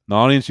 The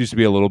audience used to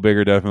be a little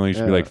bigger, definitely used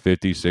to be Yeah. like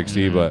 50,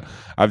 60, but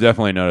I've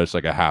definitely noticed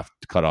like a half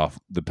cut off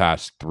the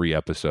past 3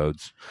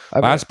 episodes.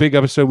 Last big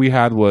episode we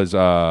had was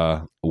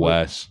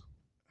Wes.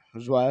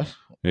 Was Wes?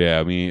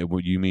 Yeah, me,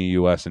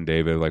 US, and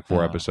David like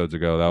 4 Oh. episodes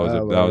ago. That was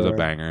Oh, that was a right.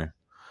 banger.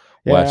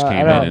 Yeah, Wes I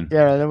came know. in and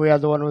Yeah, and then we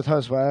had the one with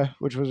Josue,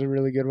 which was a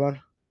really good one.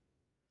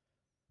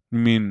 you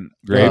mean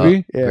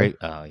Gravy? Yeah. Great.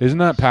 Isn't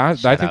that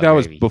past? I Shout think out that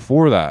was Gravy.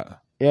 before that.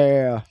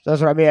 Yeah.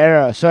 That's what I mean. I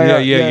don't know. So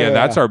Yeah.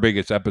 That's our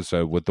biggest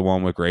episode with the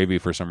one with Gravy.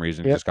 For some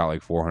reason, Yep. just got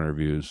like 400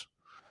 views.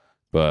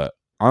 But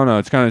I don't know.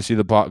 It's kind of see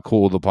the pod,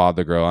 cool the pod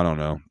to grow. I don't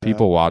know.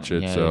 People watch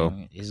it, Yeah, so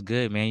it's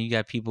good, man. You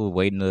got people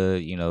waiting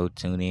to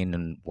tune in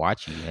and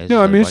watch you.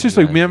 no. I mean, it's just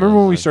like, man. Remember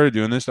when we started. started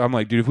doing this? I'm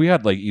like, dude, if we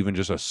had like even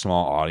just a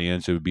small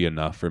audience, it would be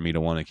enough for me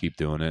to want to keep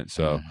doing it.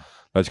 So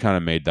that's kind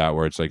of made that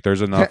where it's like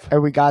there's enough.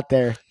 And we got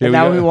there. Yeah, And we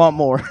now got- we want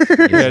more.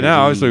 Yeah,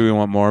 now obviously we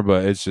want more,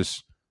 but it's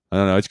just I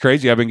don't know. It's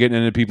crazy. I've been getting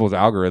into people's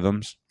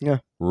algorithms. Yeah.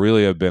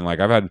 Really have been like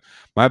I've had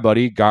my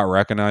buddy got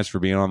recognized for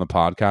being on the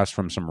podcast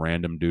from some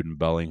random dude in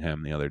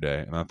Bellingham the other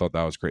day. And I thought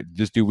that was great.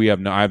 This dude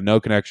I have no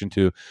connection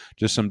to,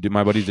 just some dude.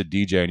 My buddy's a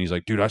DJ and he's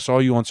like, dude, I saw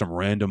you on some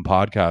random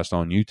podcast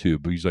on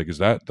YouTube. He's like, is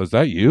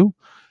that you?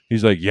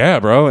 He's like, yeah,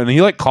 bro. And he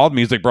like called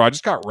me. He's like, bro, I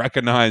just got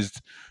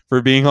recognized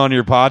for being on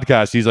your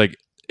podcast. He's like,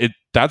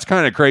 that's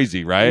kind of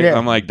crazy, right? Yeah.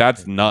 I'm like,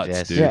 that's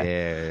nuts, dude.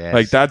 Yeah.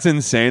 Like that's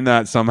insane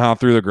that somehow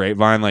through the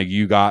grapevine, like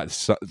you got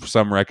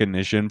some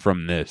recognition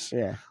from this.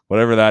 Yeah.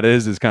 Whatever that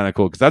is kind of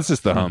cool because that's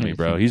just the homie,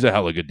 bro. He's a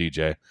hella good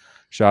DJ.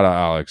 Shout out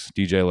Alex,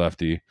 DJ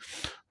Lefty.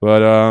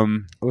 But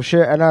Well,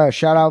 shit, and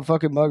shout out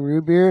fucking Mug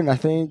Root Beer, and I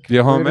think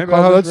yeah, we're maybe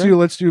gonna call this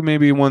let's do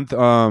maybe one. I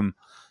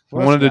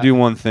What wanted else to we do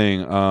one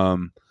thing.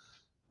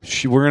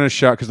 We're gonna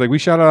shout because like we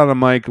shout out a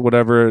Mike,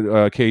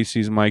 whatever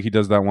Casey's Mike. He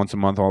does that once a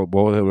month.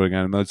 We'll hit it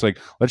again. But it's like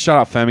let's shout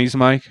out Femi's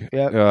Mike.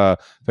 Yep.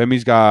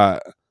 Femi's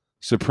got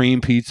Supreme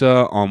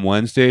Pizza on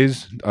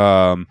Wednesdays.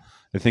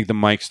 I think the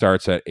mic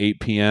starts at 8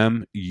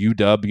 p.m.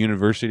 UW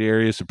University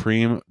area,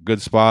 Supreme,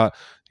 good spot.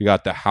 You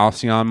got the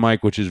Halcyon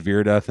mic, which is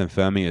Veer Death and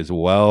Femi as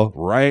well,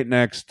 right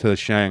next to the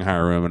Shanghai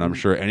Room. And I'm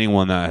sure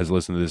anyone that has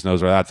listened to this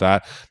knows where that's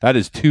at. That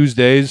is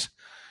Tuesdays.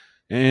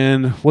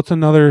 And what's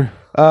another?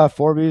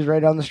 4B's right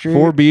down the street.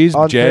 4B's.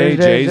 On Thursdays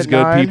Jay's at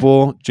good 9.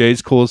 people.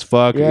 Jay's cool as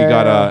fuck. You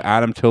got Yeah.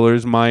 Adam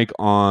Tiller's mic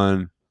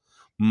on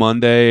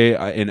Monday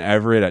in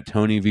Everett at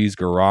Tony V's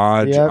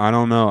Garage. Yep. I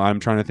don't know. I'm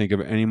trying to think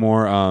of any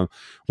more.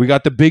 We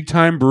got the Big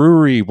Time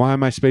Brewery. Why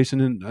am I spacing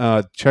in?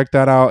 Check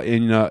that out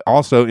in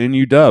also in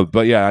UW.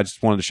 But yeah, I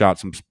just wanted to shout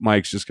some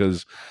mics just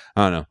because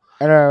I don't know.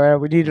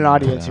 And we need an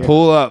audience here.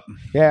 Pull up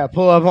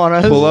Pull up on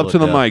us. pull up to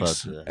the Pull up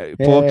mics. to-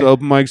 Pull up to Yeah.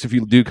 open mics. If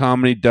you do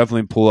comedy,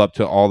 definitely pull up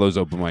to all those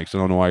open mics. I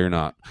don't know why you're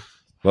not.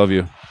 Love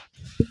you.